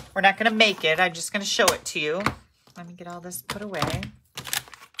 We're not going to make it. I'm just going to show it to you. Let me get all this put away.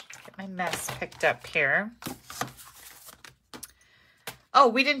 Get my mess picked up here. Oh,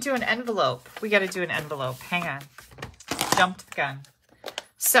 we didn't do an envelope. We got to do an envelope. Hang on. Jumped the gun.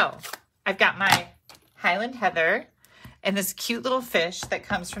 So, I've got my Highland Heather and this cute little fish that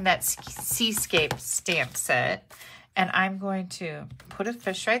comes from that Seascape stamp set. And I'm going to put a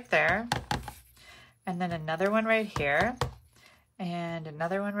fish right there. And then another one right here. And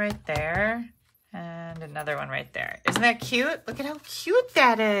another one right there. And another one right there. Isn't that cute? Look at how cute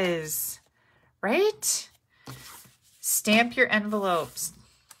that is. Right? Stamp your envelopes.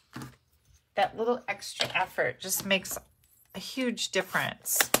 That little extra effort just makes a huge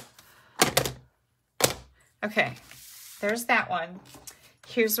difference. Okay, there's that one.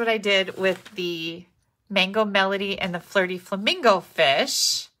 Here's what I did with the Mango Melody and the Flirty Flamingo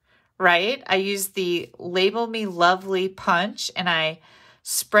fish, right? I used the Label Me Lovely punch, and I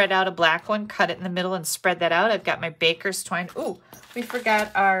spread out a black one, cut it in the middle, and spread that out. I've got my baker's twine. Ooh, we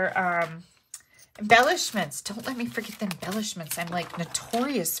forgot our embellishments. Don't let me forget the embellishments. I'm like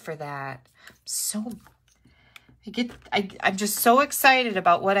notorious for that. I'm just so excited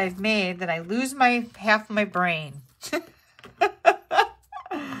about what I've made that I lose my half of my brain.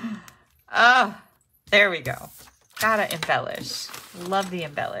 There we go. Gotta embellish. Love the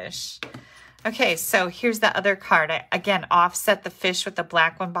embellish. Okay, so here's the other card. I, again, offset the fish with the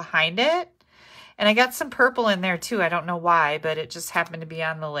black one behind it. And I got some purple in there too. I don't know why, but it just happened to be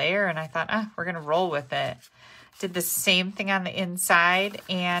on the layer. And I thought, we're going to roll with it. Did the same thing on the inside.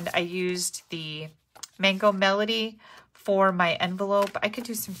 And I used the Mango Melody for my envelope. I could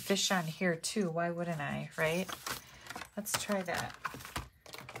do some fish on here too. Why wouldn't I, right? Let's try that.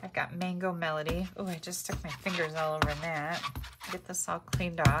 I've got Mango Melody. Oh, I just stuck my fingers all over that. Get this all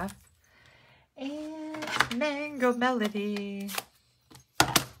cleaned off. And Mango Melody.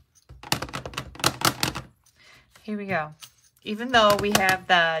 Here we go. Even though we have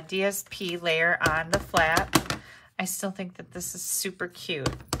the DSP layer on the flap, I still think that this is super cute.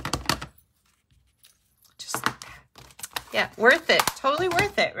 Just like that. Yeah, worth it. Totally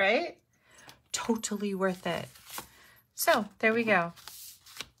worth it, right? Totally worth it. So, there we go.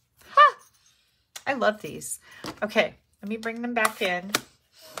 Ha! I love these. Okay, let me bring them back in.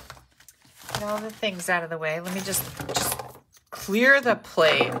 Get all the things out of the way. Let me just clear the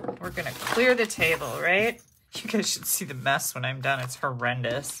plate. We're going to clear the table, right? You guys should see the mess when I'm done. It's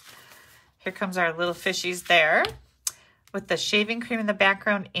horrendous. Here comes our little fishies there with the shaving cream in the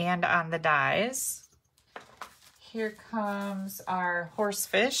background and on the dies. Here comes our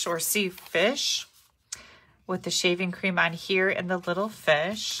horsefish or sea fish with the shaving cream on here and the little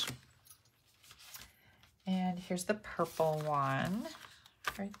fish. And here's the purple one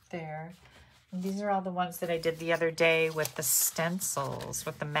right there. And these are all the ones that I did the other day with the stencils,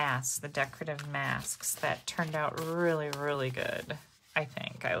 with the masks, the decorative masks that turned out really, really good. I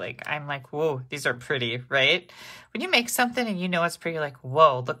think I'm like, whoa, these are pretty, right? When you make something and you know it's pretty, you're like,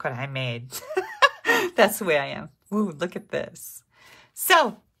 whoa, look what I made. That's the way I am. Woo, look at this.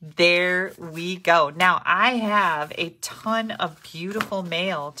 So there we go. Now I have a ton of beautiful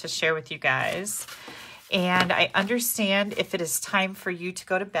mail to share with you guys. And I understand if it is time for you to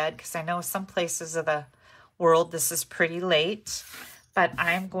go to bed, because I know some places of the world this is pretty late, but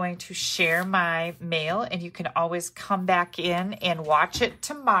I'm going to share my mail and you can always come back in and watch it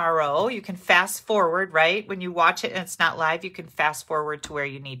tomorrow. You can fast forward, right? When you watch it and it's not live, you can fast forward to where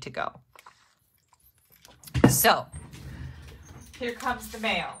you need to go. So, here comes the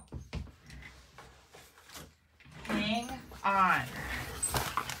mail. Hang on.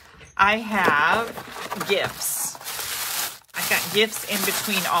 I have gifts. I've got gifts in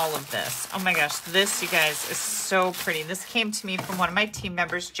between all of this. Oh my gosh, this, you guys, is so pretty. This came to me from one of my team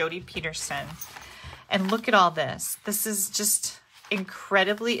members, Jody Peterson. And look at all this. This is just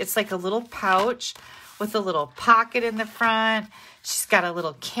incredibly, it's like a little pouch with a little pocket in the front. She's got a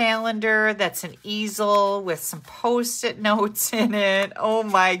little calendar that's an easel with some Post-it notes in it. Oh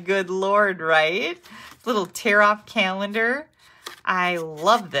my good Lord, right? Little tear-off calendar. I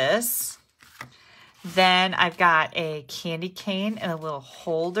love this. Then I've got a candy cane and a little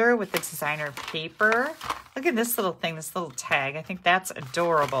holder with the designer paper. Look at this little thing, this little tag. I think that's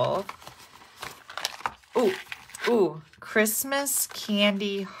adorable. Ooh, Christmas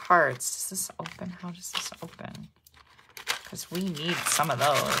candy hearts. Does this open? How does this open? Because we need some of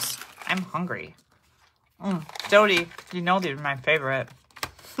those. I'm hungry. Jody, you know these are my favorite.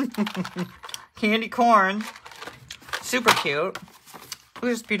 Candy corn. Super cute. Look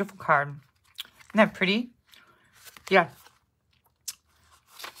at this beautiful card. Isn't that pretty? Yeah.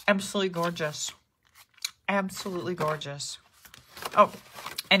 Absolutely gorgeous. Absolutely gorgeous. Oh,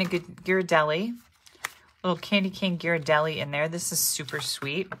 And a good Ghirardelli. Little candy cane Ghirardelli in there. This is super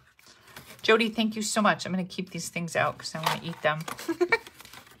sweet. Jody, thank you so much. I'm going to keep these things out because I want to eat them.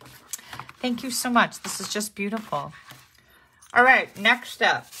 Thank you so much. This is just beautiful. All right, next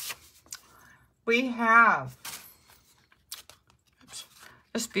up, we have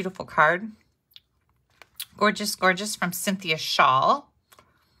this beautiful card. Gorgeous, gorgeous from Cynthia Shaw.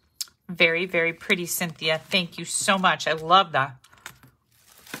 Very, very pretty, Cynthia. Thank you so much. I love the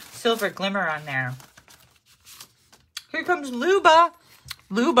silver glimmer on there. Here comes Luba.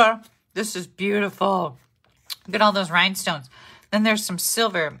 Luba, this is beautiful. Look at all those rhinestones. Then there's some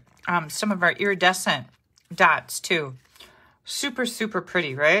silver, some of our iridescent dots too. Super, super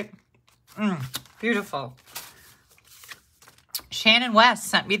pretty, right? Beautiful. Shannon West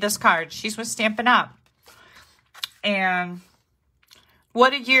sent me this card. She's with Stampin' Up. And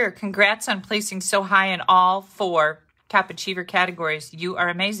what a year. Congrats on placing so high in all 4 top achiever categories. You are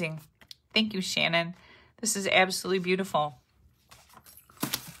amazing. Thank you, Shannon. This is absolutely beautiful.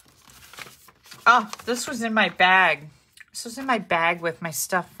 Oh, this was in my bag. This was in my bag with my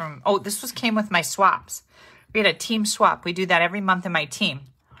stuff from... Oh, this came with my swaps. We had a team swap. We do that every month in my team.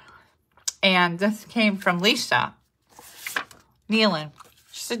 And this came from Lisa Nealon.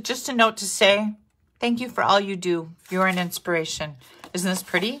 She said, just a note to say, thank you for all you do. You're an inspiration. Isn't this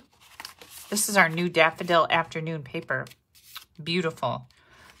pretty? This is our new Daffodil Afternoon paper. Beautiful.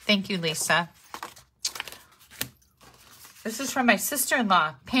 Thank you, Lisa. This is from my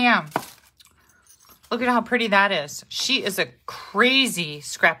sister-in-law, Pam. Look at how pretty that is. She is a crazy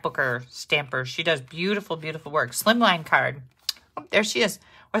scrapbooker stamper. She does beautiful, beautiful work. Slimline card. Oh, there she is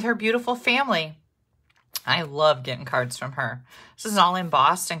with her beautiful family. I love getting cards from her. This is all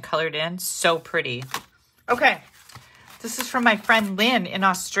embossed and colored in. So pretty. Okay. This is from my friend Lynn in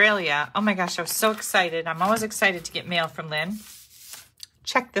Australia. Oh my gosh, I was so excited. I'm always excited to get mail from Lynn.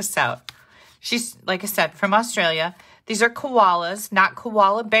 Check this out. She's, like I said, from Australia. These are koalas, not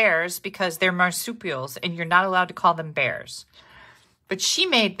koala bears, because they're marsupials, and you're not allowed to call them bears. But she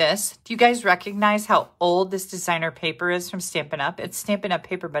made this. Do you guys recognize how old this designer paper is from Stampin' Up? It's Stampin' Up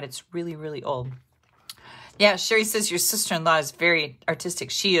paper, but it's really, really old. Yeah, Sherry says your sister-in-law is very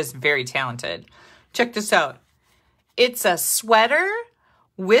artistic. She is very talented. Check this out. It's a sweater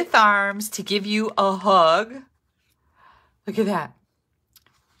with arms to give you a hug. Look at that.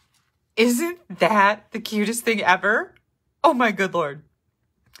 Isn't that the cutest thing ever? Oh my good Lord.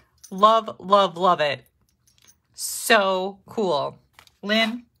 Love, love, love it. So cool.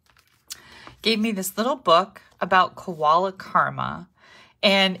 Lynn gave me this little book about koala karma.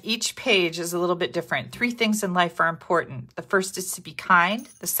 And each page is a little bit different. 3 things in life are important. The first is to be kind.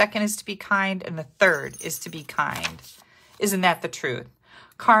 The second is to be kind. And the third is to be kind. Isn't that the truth?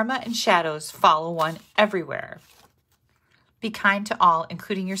 Karma and shadows follow one everywhere. Be kind to all,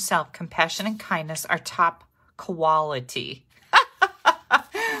 including yourself. Compassion and kindness are top quality.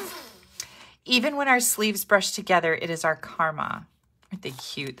 Even when our sleeves brush together, it is our karma. Aren't they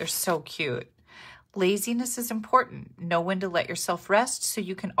cute? They're so cute. Laziness is important. Know when to let yourself rest so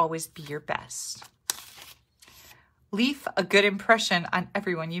you can always be your best. Leave a good impression on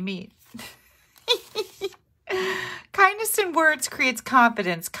everyone you meet. Kindness in words creates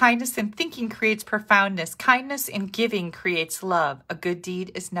confidence. Kindness in thinking creates profoundness. Kindness in giving creates love. A good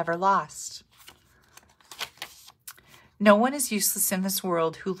deed is never lost. No one is useless in this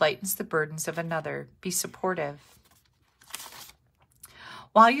world who lightens the burdens of another. Be supportive.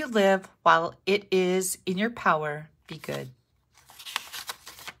 While you live, while it is in your power, be good.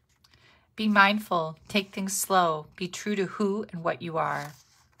 Be mindful. Take things slow. Be true to who and what you are.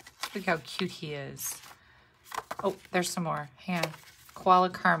 Look how cute he is. Oh, there's some more. Hand. Koala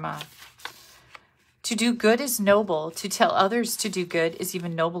karma. To do good is noble. To tell others to do good is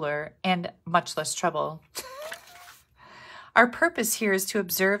even nobler and much less trouble. Our purpose here is to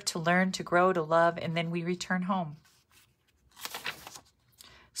observe, to learn, to grow, to love, and then we return home.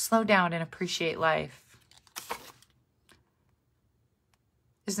 Slow down and appreciate life.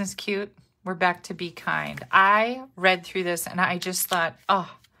 Isn't this cute? We're back to be kind. I read through this and I just thought, oh,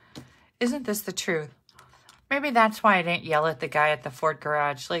 isn't this the truth? Maybe that's why I didn't yell at the guy at the Ford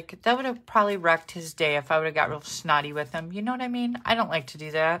garage. Like, that would have probably wrecked his day if I would have got real snotty with him. You know what I mean? I don't like to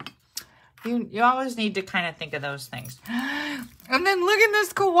do that. You always need to kind of think of those things. And then look at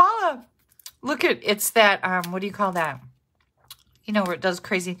this koala. Look at, it's that, what do you call that? You know, where it does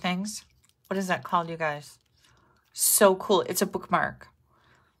crazy things. What is that called, you guys? So cool. It's a bookmark.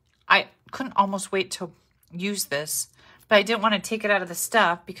 I couldn't almost wait to use this, but I didn't want to take it out of the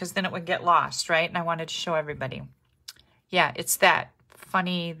stuff because then it would get lost, right? And I wanted to show everybody. Yeah, it's that.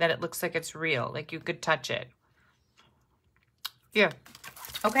 Funny that it looks like it's real. Like you could touch it. Yeah.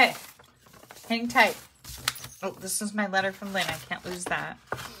 Okay, hang tight. Oh, this is my letter from Lynn. I can't lose that.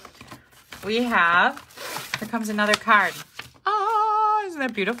 We have, here comes another card. Oh, isn't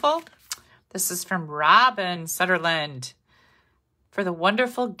that beautiful? This is from Robin Sutherland for the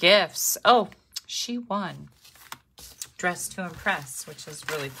wonderful gifts. Oh, she won. Dress to Impress, which is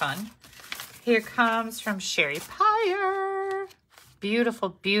really fun. Here comes from Sherry Pyre. Beautiful,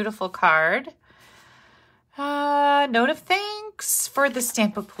 beautiful card. Note of thanks for the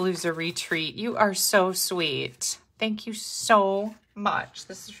Stampapalooza retreat. You are so sweet. Thank you so much.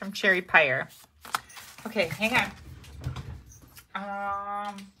 This is from Sherry Pyre. Okay, hang on.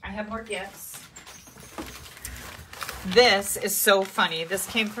 I have more gifts. This is so funny. This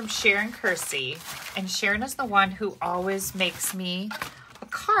came from Sharon Kersey, and Sharon is the one who always makes me a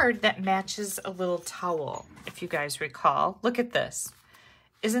card that matches a little towel, if you guys recall. Look at this.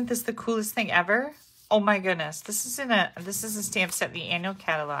 Isn't this the coolest thing ever? Oh my goodness. This is a stamp set in the annual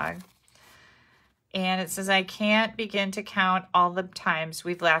catalog. And it says, I can't begin to count all the times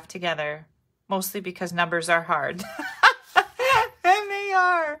we've laughed together, mostly because numbers are hard. And they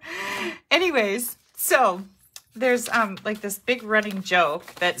are. Anyways, so there's like this big running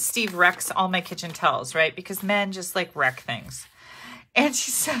joke that Steve wrecks all my kitchen towels, right? Because men just like wreck things. And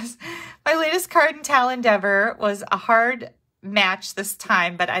she says, my latest card and towel endeavor was a hard match this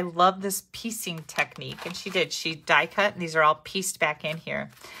time, but I love this piecing technique. And she did. She die cut, and these are all pieced back in here.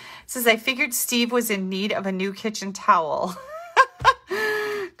 It says, I figured Steve was in need of a new kitchen towel.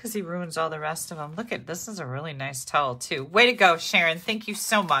 Because he ruins all the rest of them. Look at this. Is a really nice towel, too. Way to go, Sharon. Thank you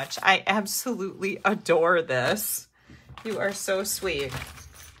so much. I absolutely adore this. You are so sweet.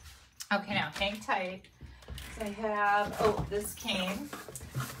 Okay, now hang tight. So I have, oh, this came.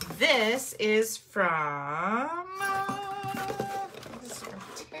 This is from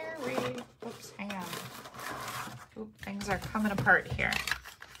Terry. Oops, hang on. Oop, things are coming apart here.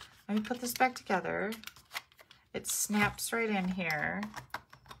 Let me put this back together. It snaps right in here.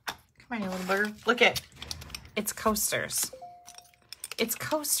 Come on, you little bugger. Look at, it's coasters. It's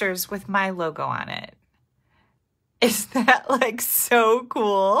coasters with my logo on it. Is that like so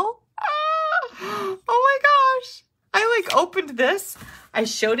cool? Ah, oh my gosh. I like opened this. I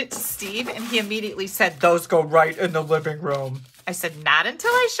showed it to Steve and he immediately said, those go right in the living room. I said, not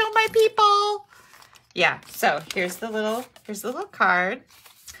until I show my people. Yeah, so here's the little card.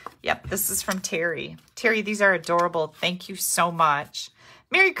 Yep, this is from Terry. Terry, these are adorable. Thank you so much.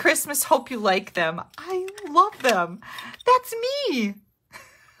 Merry Christmas. Hope you like them. I love them. That's me.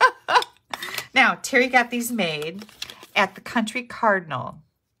 Now, Terry got these made at the Country Cardinal.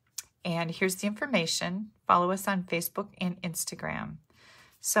 And here's the information. Follow us on Facebook and Instagram.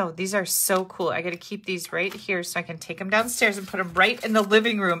 So these are so cool. I got to keep these right here so I can take them downstairs and put them right in the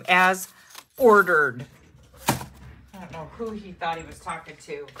living room as ordered. I don't know who he thought he was talking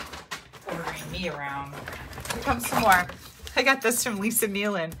to, ordering me around. Here comes some more. I got this from Lisa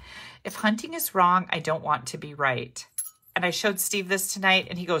Nealon. If hunting is wrong, I don't want to be right. And I showed Steve this tonight,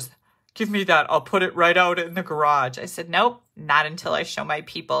 and he goes, give me that. I'll put it right out in the garage. I said, nope, not until I show my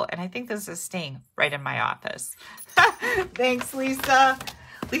people. And I think this is staying right in my office. Thanks, Lisa.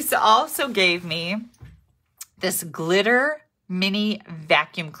 Lisa also gave me this glitter mini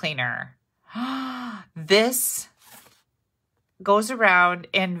vacuum cleaner. This goes around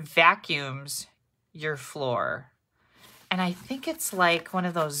and vacuums your floor. And I think it's like one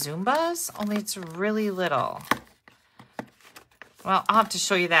of those Zumbas, only it's really little. Well, I'll have to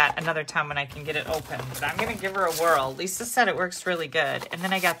show you that another time when I can get it open. But I'm going to give her a whirl. Lisa said it works really good. And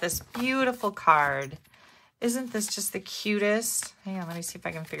then I got this beautiful card. Isn't this just the cutest? Hang on, let me see if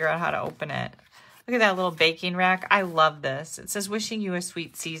I can figure out how to open it. Look at that little baking rack. I love this. It says, wishing you a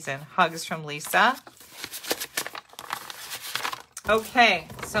sweet season. Hugs from Lisa. Okay,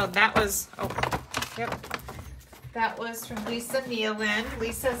 so that was, that was from Lisa Nealon.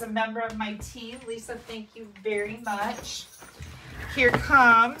 Lisa is a member of my team. Lisa, thank you very much. Here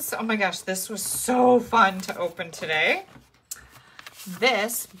comes, oh my gosh, this was so fun to open today.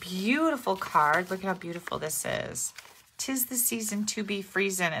 This beautiful card. Look at how beautiful this is. 'Tis the season to be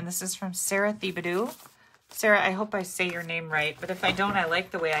freezin'. And this is from Sarah Thibodeau. Sarah, I hope I say your name right. But if I don't, I like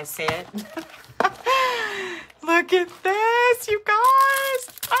the way I say it. Look at this, you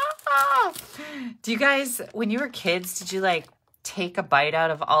guys. Ah! Do you guys, when you were kids, did you like take a bite out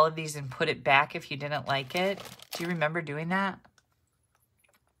of all of these and put it back if you didn't like it? Do you remember doing that?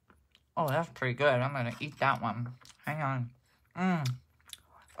 Oh, that's pretty good. I'm going to eat that one. Hang on.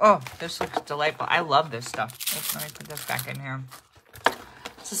 Oh, this looks delightful. I love this stuff. Oops, let me put this back in here.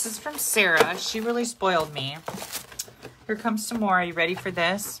 So this is from Sarah. She really spoiled me. Here comes some more. Are you ready for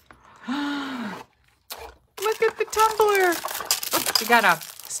this? Look at the tumbler. Oops, we got a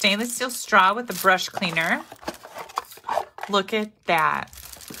Stainless steel straw with a brush cleaner. Look at that.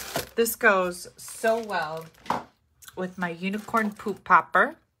 This goes so well with my unicorn poop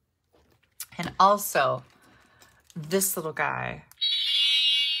popper. And also this little guy,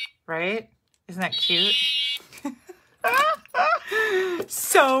 right? Isn't that cute?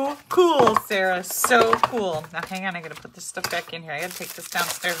 So cool, Sarah. So cool. Now, hang on. I got to put this stuff back in here. I got to take this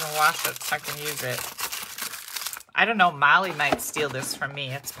downstairs and wash it so I can use it. I don't know. Molly might steal this from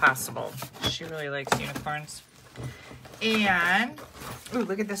me. It's possible. She really likes unicorns. And, ooh,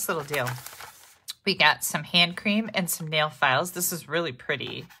 look at this little deal. We got some hand cream and some nail files. This is really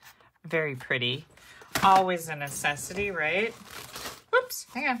pretty. Very pretty. Always a necessity, right? Whoops,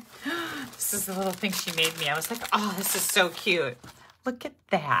 hang on. This is the little thing she made me. I was like, oh, this is so cute. Look at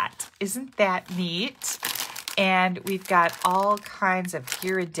that. Isn't that neat? And we've got all kinds of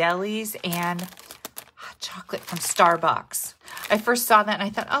Ghirardellis and hot chocolate from Starbucks. I first saw that and I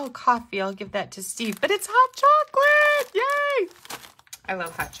thought, oh, coffee, I'll give that to Steve. But it's hot chocolate. Yay! I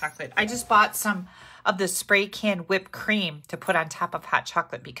love hot chocolate. I just bought some of the spray can whipped cream to put on top of hot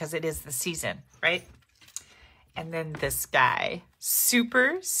chocolate because it is the season, right? And then this guy,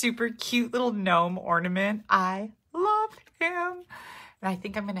 super, super cute little gnome ornament. I love him. And I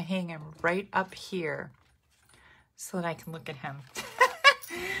think I'm going to hang him right up here so that I can look at him.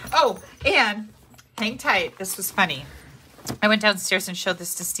 Oh, and hang tight. This was funny. I went downstairs and showed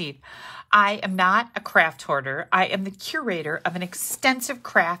this to Steve. I am not a craft hoarder. I am the curator of an extensive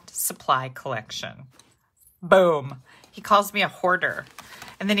craft supply collection. Boom. He calls me a hoarder.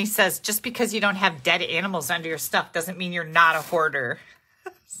 And then he says, just because you don't have dead animals under your stuff doesn't mean you're not a hoarder.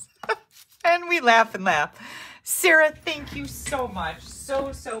 And we laugh and laugh. Sarah, thank you so much.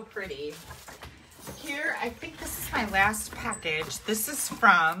 So, so pretty. Here, I think this is my last package. This is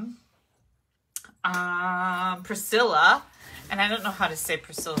from Priscilla. And I don't know how to say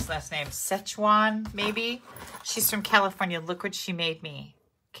Priscilla's last name. Szechuan, maybe? She's from California. Look what she made me.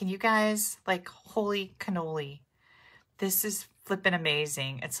 Can you guys, like, holy cannoli. This is flippin'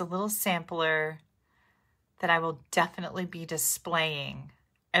 amazing. It's a little sampler that I will definitely be displaying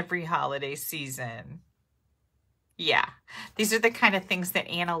every holiday season. Yeah, these are the kind of things that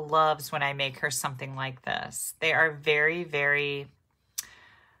Anna loves when I make her something like this. They are very, very,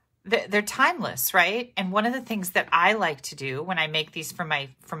 they're timeless, right? And one of the things that I like to do when I make these for my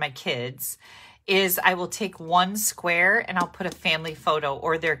kids is I will take one square and I'll put a family photo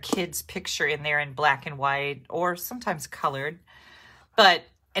or their kid's picture in there in black and white or sometimes colored.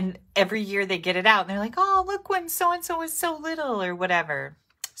 And every year they get it out and they're like, oh, look when so-and-so was so little or whatever.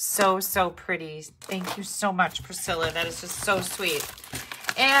 So, so pretty. Thank you so much, Priscilla. That is just so sweet.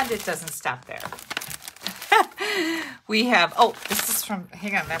 And it doesn't stop there. We have, oh, this is from,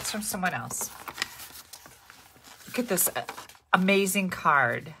 hang on, that's from someone else. Look at this amazing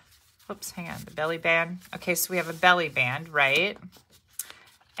card. Oops, hang on, the belly band. Okay, so we have a belly band, right?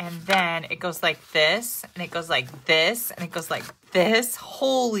 And then it goes like this, and it goes like this, and it goes like this.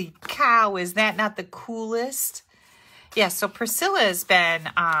 Holy cow, is that not the coolest? Yeah, so Priscilla has been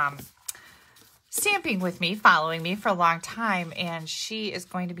stamping with me, following me for a long time, and she is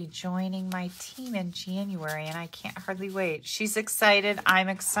going to be joining my team in January, and I can't hardly wait. She's excited. I'm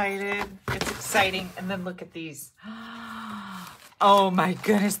excited. It's exciting. And then look at these. Oh my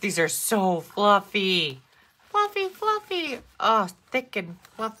goodness, these are so fluffy. Fluffy, fluffy. Oh, thick and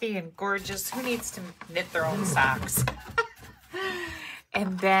fluffy and gorgeous. Who needs to knit their own socks?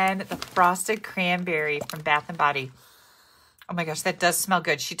 And then the frosted cranberry from Bath & Body. Oh my gosh, that does smell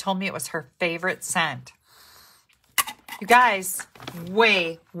good. She told me it was her favorite scent. You guys,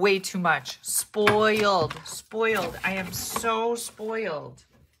 way, way too much. Spoiled, spoiled. I am so spoiled.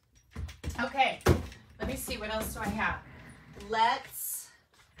 Okay, let me see. What else do I have?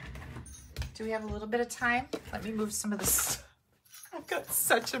 Do we have a little bit of time? Let me move some of this. I've got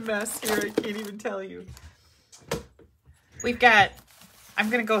such a mess here. I can't even tell you. We've got, I'm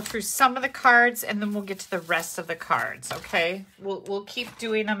going to go through some of the cards and then we'll get to the rest of the cards, okay? We'll keep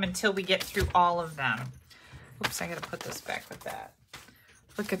doing them until we get through all of them. Oops, I got to put this back with that.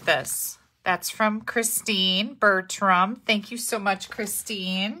 Look at this. That's from Christine Bertram. Thank you so much,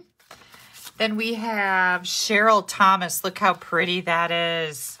 Christine. Then we have Cheryl Thomas. Look how pretty that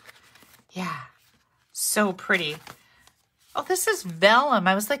is. Yeah, so pretty. Oh, this is vellum.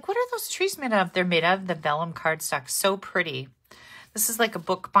 I was like, what are those trees made of? They're made of the vellum cardstock. So pretty. This is like a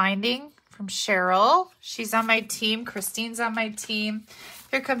book binding from Cheryl. She's on my team. Christine's on my team.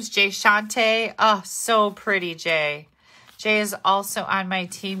 Here comes Jay Shante. Oh, so pretty, Jay. Jay is also on my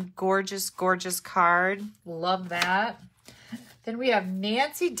team. Gorgeous, gorgeous card. Love that. Then we have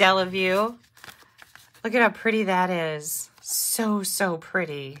Nancy Delavue. Look at how pretty that is. So, so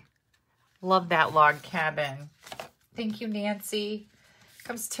pretty. Love that log cabin. Thank you, Nancy.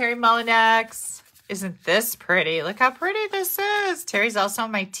 Comes Terry Mullinex. Isn't this pretty? Look how pretty this is. Terry's also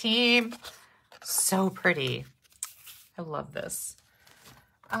on my team. So pretty. I love this.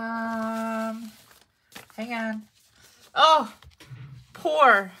 Hang on. Oh,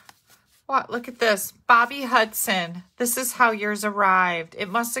 poor. What? Look at this. Bobby Hudson. This is how yours arrived. It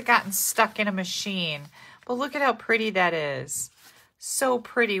must have gotten stuck in a machine. But look at how pretty that is. So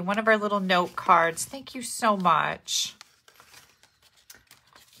pretty. One of our little note cards. Thank you so much.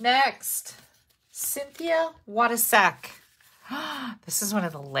 Next, Cynthia Watasek. This is one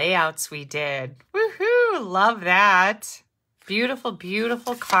of the layouts we did. Woohoo! Love that. Beautiful,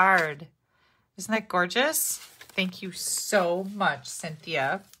 beautiful card. Isn't that gorgeous? Thank you so much,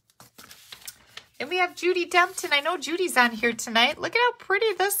 Cynthia. And we have Judy Dempton. I know Judy's on here tonight. Look at how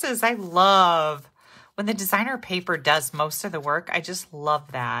pretty this is. I love when the designer paper does most of the work. I just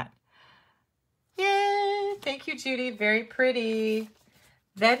love that. Yay! Thank you, Judy. Very pretty.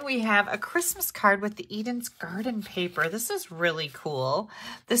 Then we have a Christmas card with the Eden's Garden paper. This is really cool.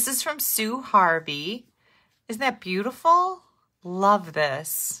 This is from Sue Harvey. Isn't that beautiful? Love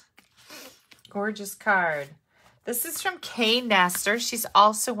this. Gorgeous card. This is from Kay Nestor. She's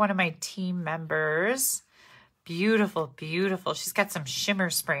also one of my team members. Beautiful, beautiful. She's got some shimmer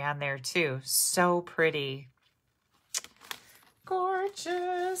spray on there too. So pretty.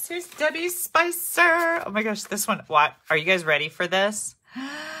 Gorgeous. Here's Debbie Spicer. Oh my gosh, this one. What? Are you guys ready for this?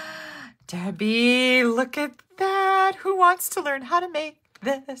 Debbie, look at that. Who wants to learn how to make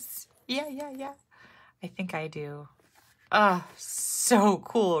this? Yeah. I think I do. Oh, so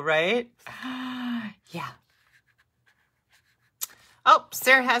cool, right? Yeah. Oh,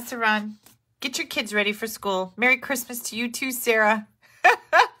 Sarah has to run. Get your kids ready for school. Merry Christmas to you too, Sarah.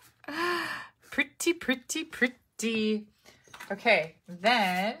 Pretty, pretty, pretty. Okay,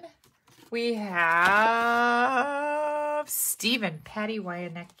 then we have Stephen Patty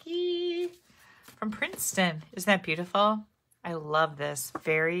Wyanecki from Princeton. Isn't that beautiful? I love this.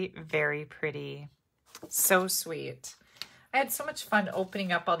 Very, very pretty. So sweet. I had so much fun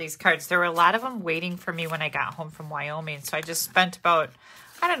opening up all these cards. There were a lot of them waiting for me when I got home from Wyoming. So I just spent about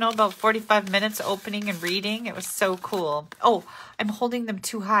 45 minutes opening and reading. It was so cool. Oh, I'm holding them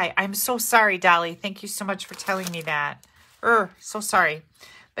too high. I'm so sorry, Dolly. Thank you so much for telling me that. So sorry.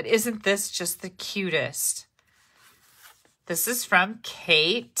 But isn't this just the cutest? This is from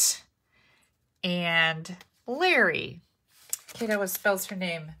Kate and Larry. Kate always spells her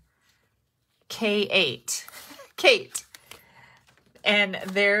name K8. Kate. And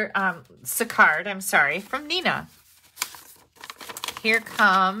they're Sicard, I'm sorry, from Nina. Here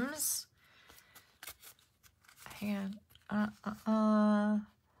comes,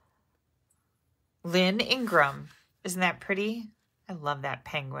 Lynn Ingram. Isn't that pretty? I love that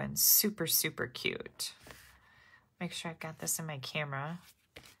penguin. Super, super cute. Make sure I've got this in my camera.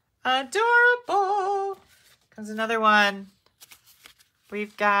 Adorable. Comes another one.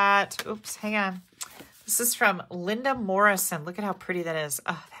 We've got, oops, hang on. This is from Linda Morrison. Look at how pretty that is.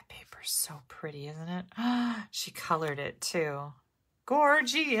 Oh, that paper is so pretty, isn't it? She colored it too.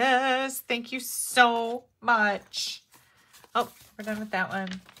 Gorgeous. Thank you so much. Oh, we're done with that one.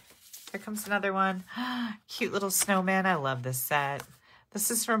 Here comes another one. Cute little snowman. I love this set. This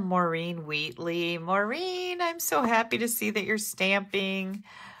is from Maureen Wheatley. Maureen, I'm so happy to see that you're stamping.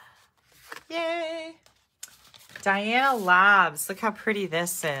 Yay. Diana Lobbs. Look how pretty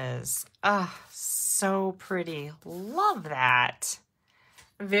this is. Oh, so pretty. Love that.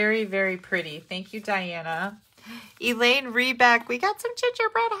 Very, very pretty. Thank you, Diana. Elaine Rebeck. We got some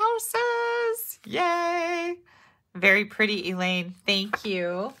gingerbread houses. Yay. Very pretty, Elaine. Thank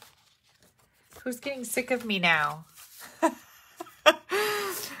you. Who's getting sick of me now?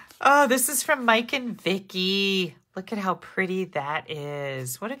 Oh, this is from Mike and Vicky. Look at how pretty that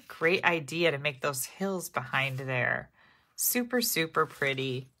is. What a great idea to make those hills behind there. Super, super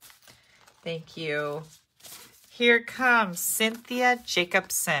pretty. Thank you. Here comes Cynthia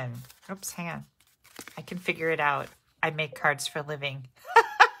Jacobson. Oops, hang on. I can figure it out. I make cards for a living.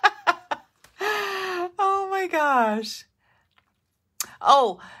 Oh my gosh.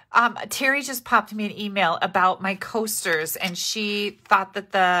 Oh, Terry just popped me an email about my coasters, and she thought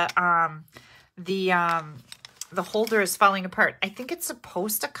that the holder is falling apart. I think it's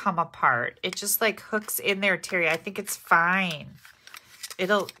supposed to come apart. It just like hooks in there, Terry. I think it's fine.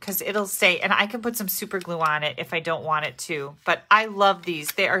 Because it'll stay, and I can put some super glue on it if I don't want it to. But I love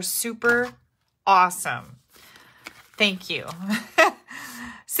these. They are super awesome. Thank you.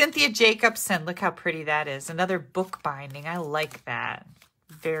 Cynthia Jacobson. Look how pretty that is. Another book binding. I like that.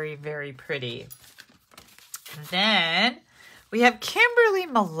 Very, very pretty. Then We have Kimberly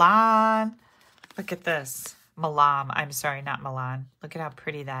Milan. Look at this. Milan. I'm sorry, not Milan. Look at how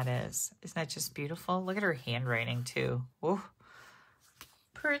pretty that is. Isn't that just beautiful? Look at her handwriting too. Ooh.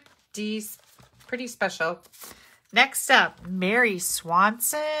 Pretty special. Next up, Mary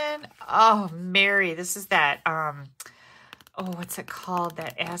Swanson. Oh, Mary. This is that, what's it called?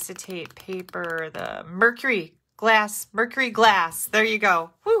 That acetate paper, the mercury glass. There you go.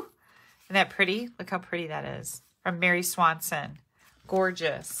 Woo. Isn't that pretty? Look how pretty that is. From Mary Swanson.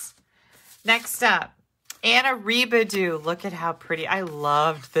 Gorgeous. Next up, Anna Rebadu. Look at how pretty. I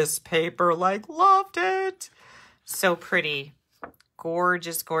loved this paper. Like, loved it. So pretty.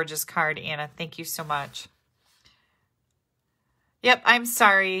 Gorgeous, gorgeous card, Anna. Thank you so much. Yep, I'm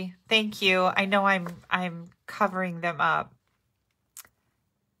sorry. Thank you. I know I'm covering them up.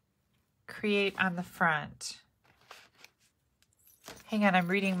 Create on the front. Hang on, I'm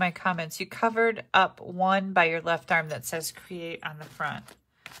reading my comments. You covered up one by your left arm that says create on the front.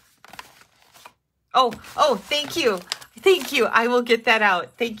 Oh, thank you. Thank you. I will get that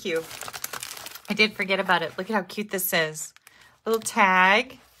out. Thank you. I did forget about it. Look at how cute this is. Little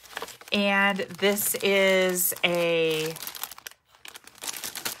tag. And this is a...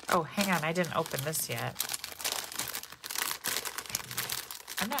 Oh, hang on. I didn't open this yet.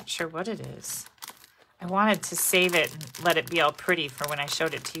 I'm not sure what it is. I wanted to save it and let it be all pretty for when I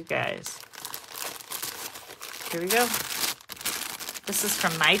showed it to you guys. Here we go. This is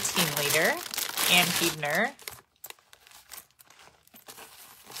from my team leader, Ann Huebner.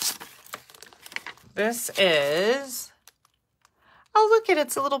 This is... Oh, look at it.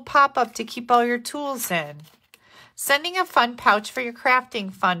 It's a little pop-up to keep all your tools in. Sending a fun pouch for your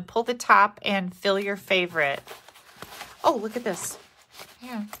crafting fun. Pull the top and fill your favorite. Oh, look at this.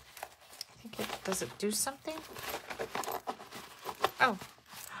 Yeah. I think does it do something? Oh,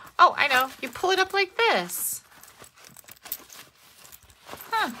 I know. You pull it up like this.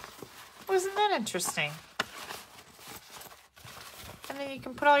 Huh. Wasn't that interesting? And then you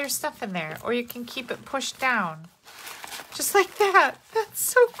can put all your stuff in there, or you can keep it pushed down. Just like that. That's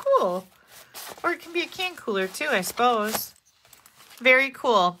so cool. Or it can be a can cooler too, I suppose. Very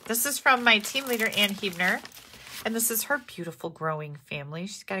cool. This is from my team leader, Ann Huebner. And this is her beautiful growing family.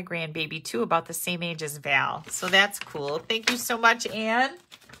 She's got a grandbaby too, about the same age as Val. So that's cool. Thank you so much, Ann.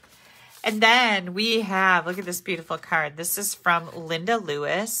 And then we have, look at this beautiful card. This is from Linda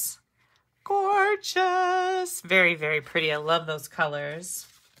Lewis. Gorgeous. Very, very pretty. I love those colors.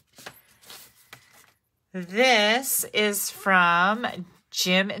 This is from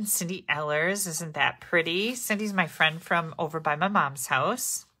Jim and Cindy Ellers. Isn't that pretty? Cindy's my friend from over by my mom's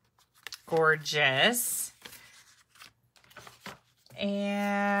house. Gorgeous.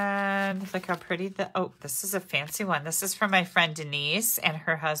 And look how pretty this is a fancy one. This is from my friend Denise and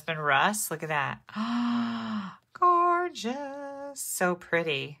her husband Russ. Look at that. Gorgeous. So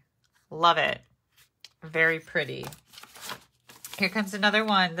pretty. Love it. Very pretty. Here comes another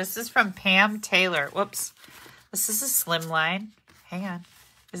one. This is from Pam Taylor. Whoops. This is a slim line. Hang on.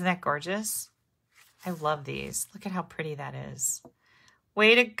 Isn't that gorgeous? I love these. Look at how pretty that is.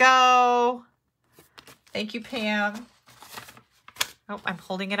 Way to go. Thank you, Pam. Oh, I'm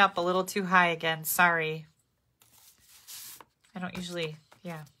holding it up a little too high again. Sorry. I don't usually,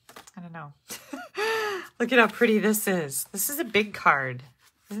 I don't know. Look at how pretty this is. This is a big card.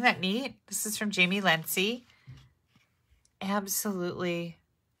 Isn't that neat? This is from Jamie Lency. Absolutely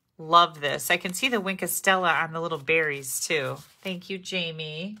love this. I can see the Winkastella on the little berries too. Thank you,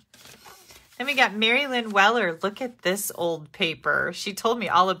 Jamie. Then we got Mary Lynn Weller. Look at this old paper. She told me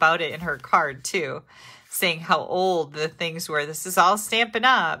all about it in her card too, saying how old the things were. This is all Stampin'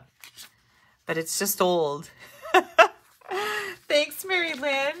 Up, but it's just old. Thanks, Mary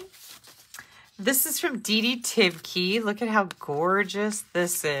Lynn. This is from Dee Dee Tibke. Look at how gorgeous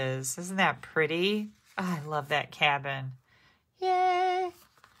this is. Isn't that pretty? Oh, I love that cabin. Yay.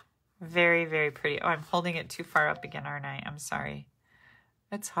 Very, very pretty. Oh, I'm holding it too far up again, aren't I? I'm sorry.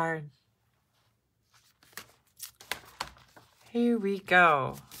 It's hard. Here we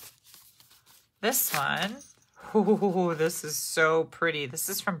go. This one. Oh, this is so pretty. This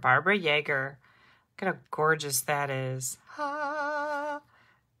is from Barbara Yeager. Look at how gorgeous that is. Ah,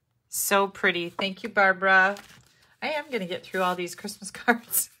 so pretty. Thank you, Barbara. I am going to get through all these Christmas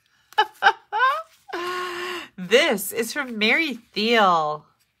cards. This is from Mary Thiel.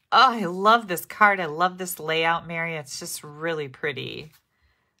 Oh, I love this card. I love this layout, Mary. It's just really pretty.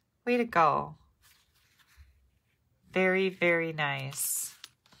 Way to go. Very, very nice.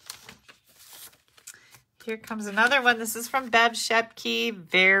 Here comes another one. This is from Bev Shepke.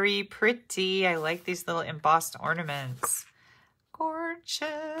 Very pretty. I like these little embossed ornaments.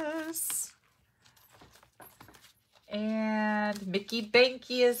 Gorgeous. And Mickey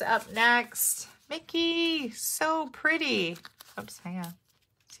Banky is up next. Mickey, so pretty. Oops, hang on.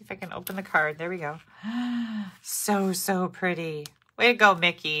 See if I can open the card. There we go. So, so pretty. Way to go,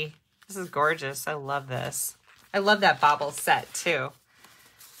 Mickey. This is gorgeous. I love this. I love that bobble set, too.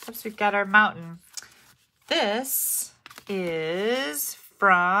 Oops, we've got our mountain. This is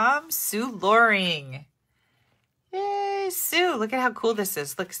from Sue Loring. Yay, Sue. Look at how cool this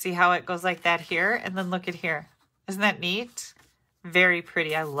is. Look, see how it goes like that here? And then look at here. Isn't that neat? Very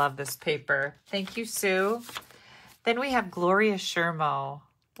pretty. I love this paper. Thank you, Sue. Then we have Gloria Shermo.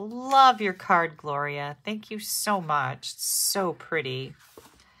 Love your card, Gloria. Thank you so much. It's so pretty.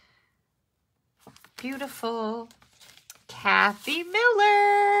 Beautiful. Kathy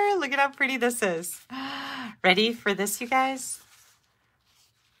Miller. Look at how pretty this is. Ready for this, you guys?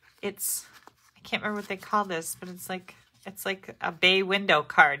 It's, I can't remember what they call this, but it's like a bay window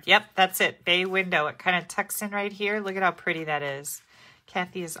card. Yep, that's it. Bay window. It kind of tucks in right here. Look at how pretty that is.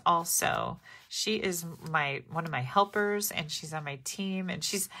 Kathy is also, she is one of my helpers, and she's on my team, and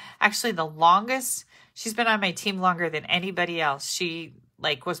she's actually the longest. She's been on my team longer than anybody else. She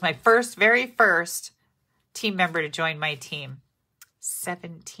was my very first team member to join my team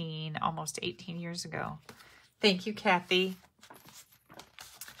 17, almost 18 years ago. Thank you, Kathy.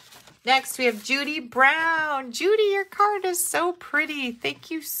 Next, we have Judy Brown. Judy, your card is so pretty.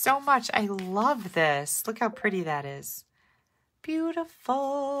 Thank you so much. I love this. Look how pretty that is.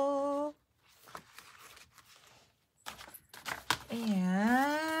 Beautiful.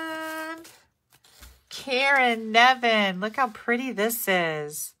 And Karen Nevin. Look how pretty this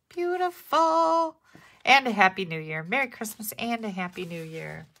is. Beautiful. And a Happy New Year. Merry Christmas and a Happy New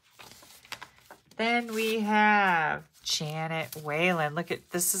Year. Then we have Janet Whalen. Look at,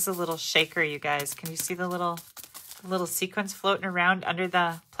 this is a little shaker, you guys. Can you see the little sequins floating around under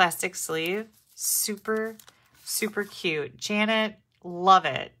the plastic sleeve? Super, super cute. Janet, love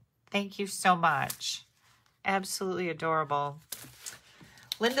it. Thank you so much. Absolutely adorable.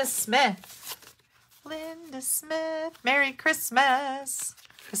 Linda Smith. Linda Smith. Merry Christmas.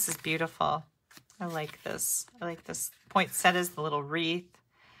 This is beautiful. I like this. I like this poinsettias, the little wreath.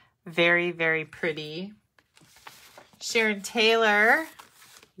 Very, very pretty. Sharon Taylor.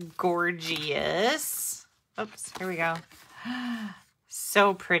 Gorgeous. Oops, here we go.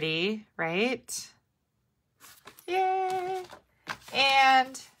 So pretty, right? Yay.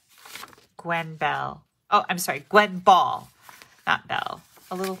 And Gwen Bell. Oh, I'm sorry, Gwen Ball, not Bell.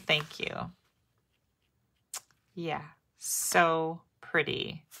 A little thank you. Yeah, so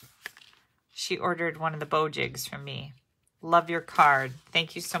pretty. She ordered one of the bow jigs from me. Love your card.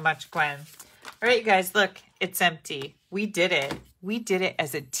 Thank you so much, Gwen. All right, you guys, look, it's empty. We did it. We did it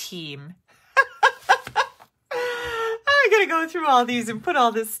as a team. I gotta go through all these and put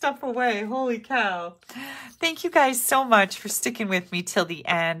all this stuff away. Holy cow. Thank you guys so much for sticking with me till the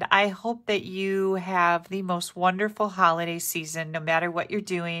end. I hope that you have the most wonderful holiday season, no matter what you're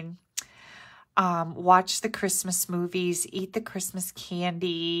doing. Watch the Christmas movies, eat the Christmas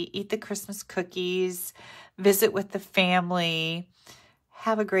candy, eat the Christmas cookies, visit with the family,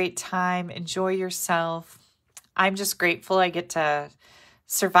 have a great time, enjoy yourself. I'm just grateful I get to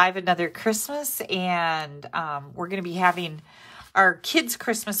survive another Christmas, and we're going to be having our kids'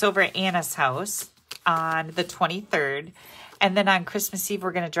 Christmas over at Anna's house on the 23rd, and then on Christmas Eve,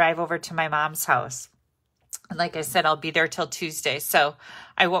 we're going to drive over to my mom's house. And like I said, I'll be there till Tuesday, so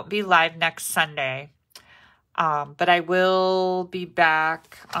I won't be live next Sunday. But I will be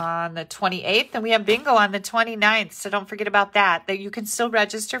back on the 28th, and we have bingo on the 29th, so don't forget about that. That you can still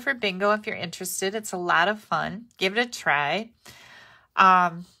register for bingo if you're interested. It's a lot of fun. Give it a try.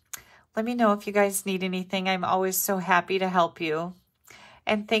 Let me know if you guys need anything. I'm always so happy to help you.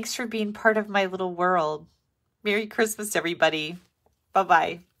 And thanks for being part of my little world. Merry Christmas, everybody.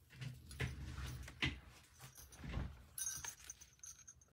 Bye-bye.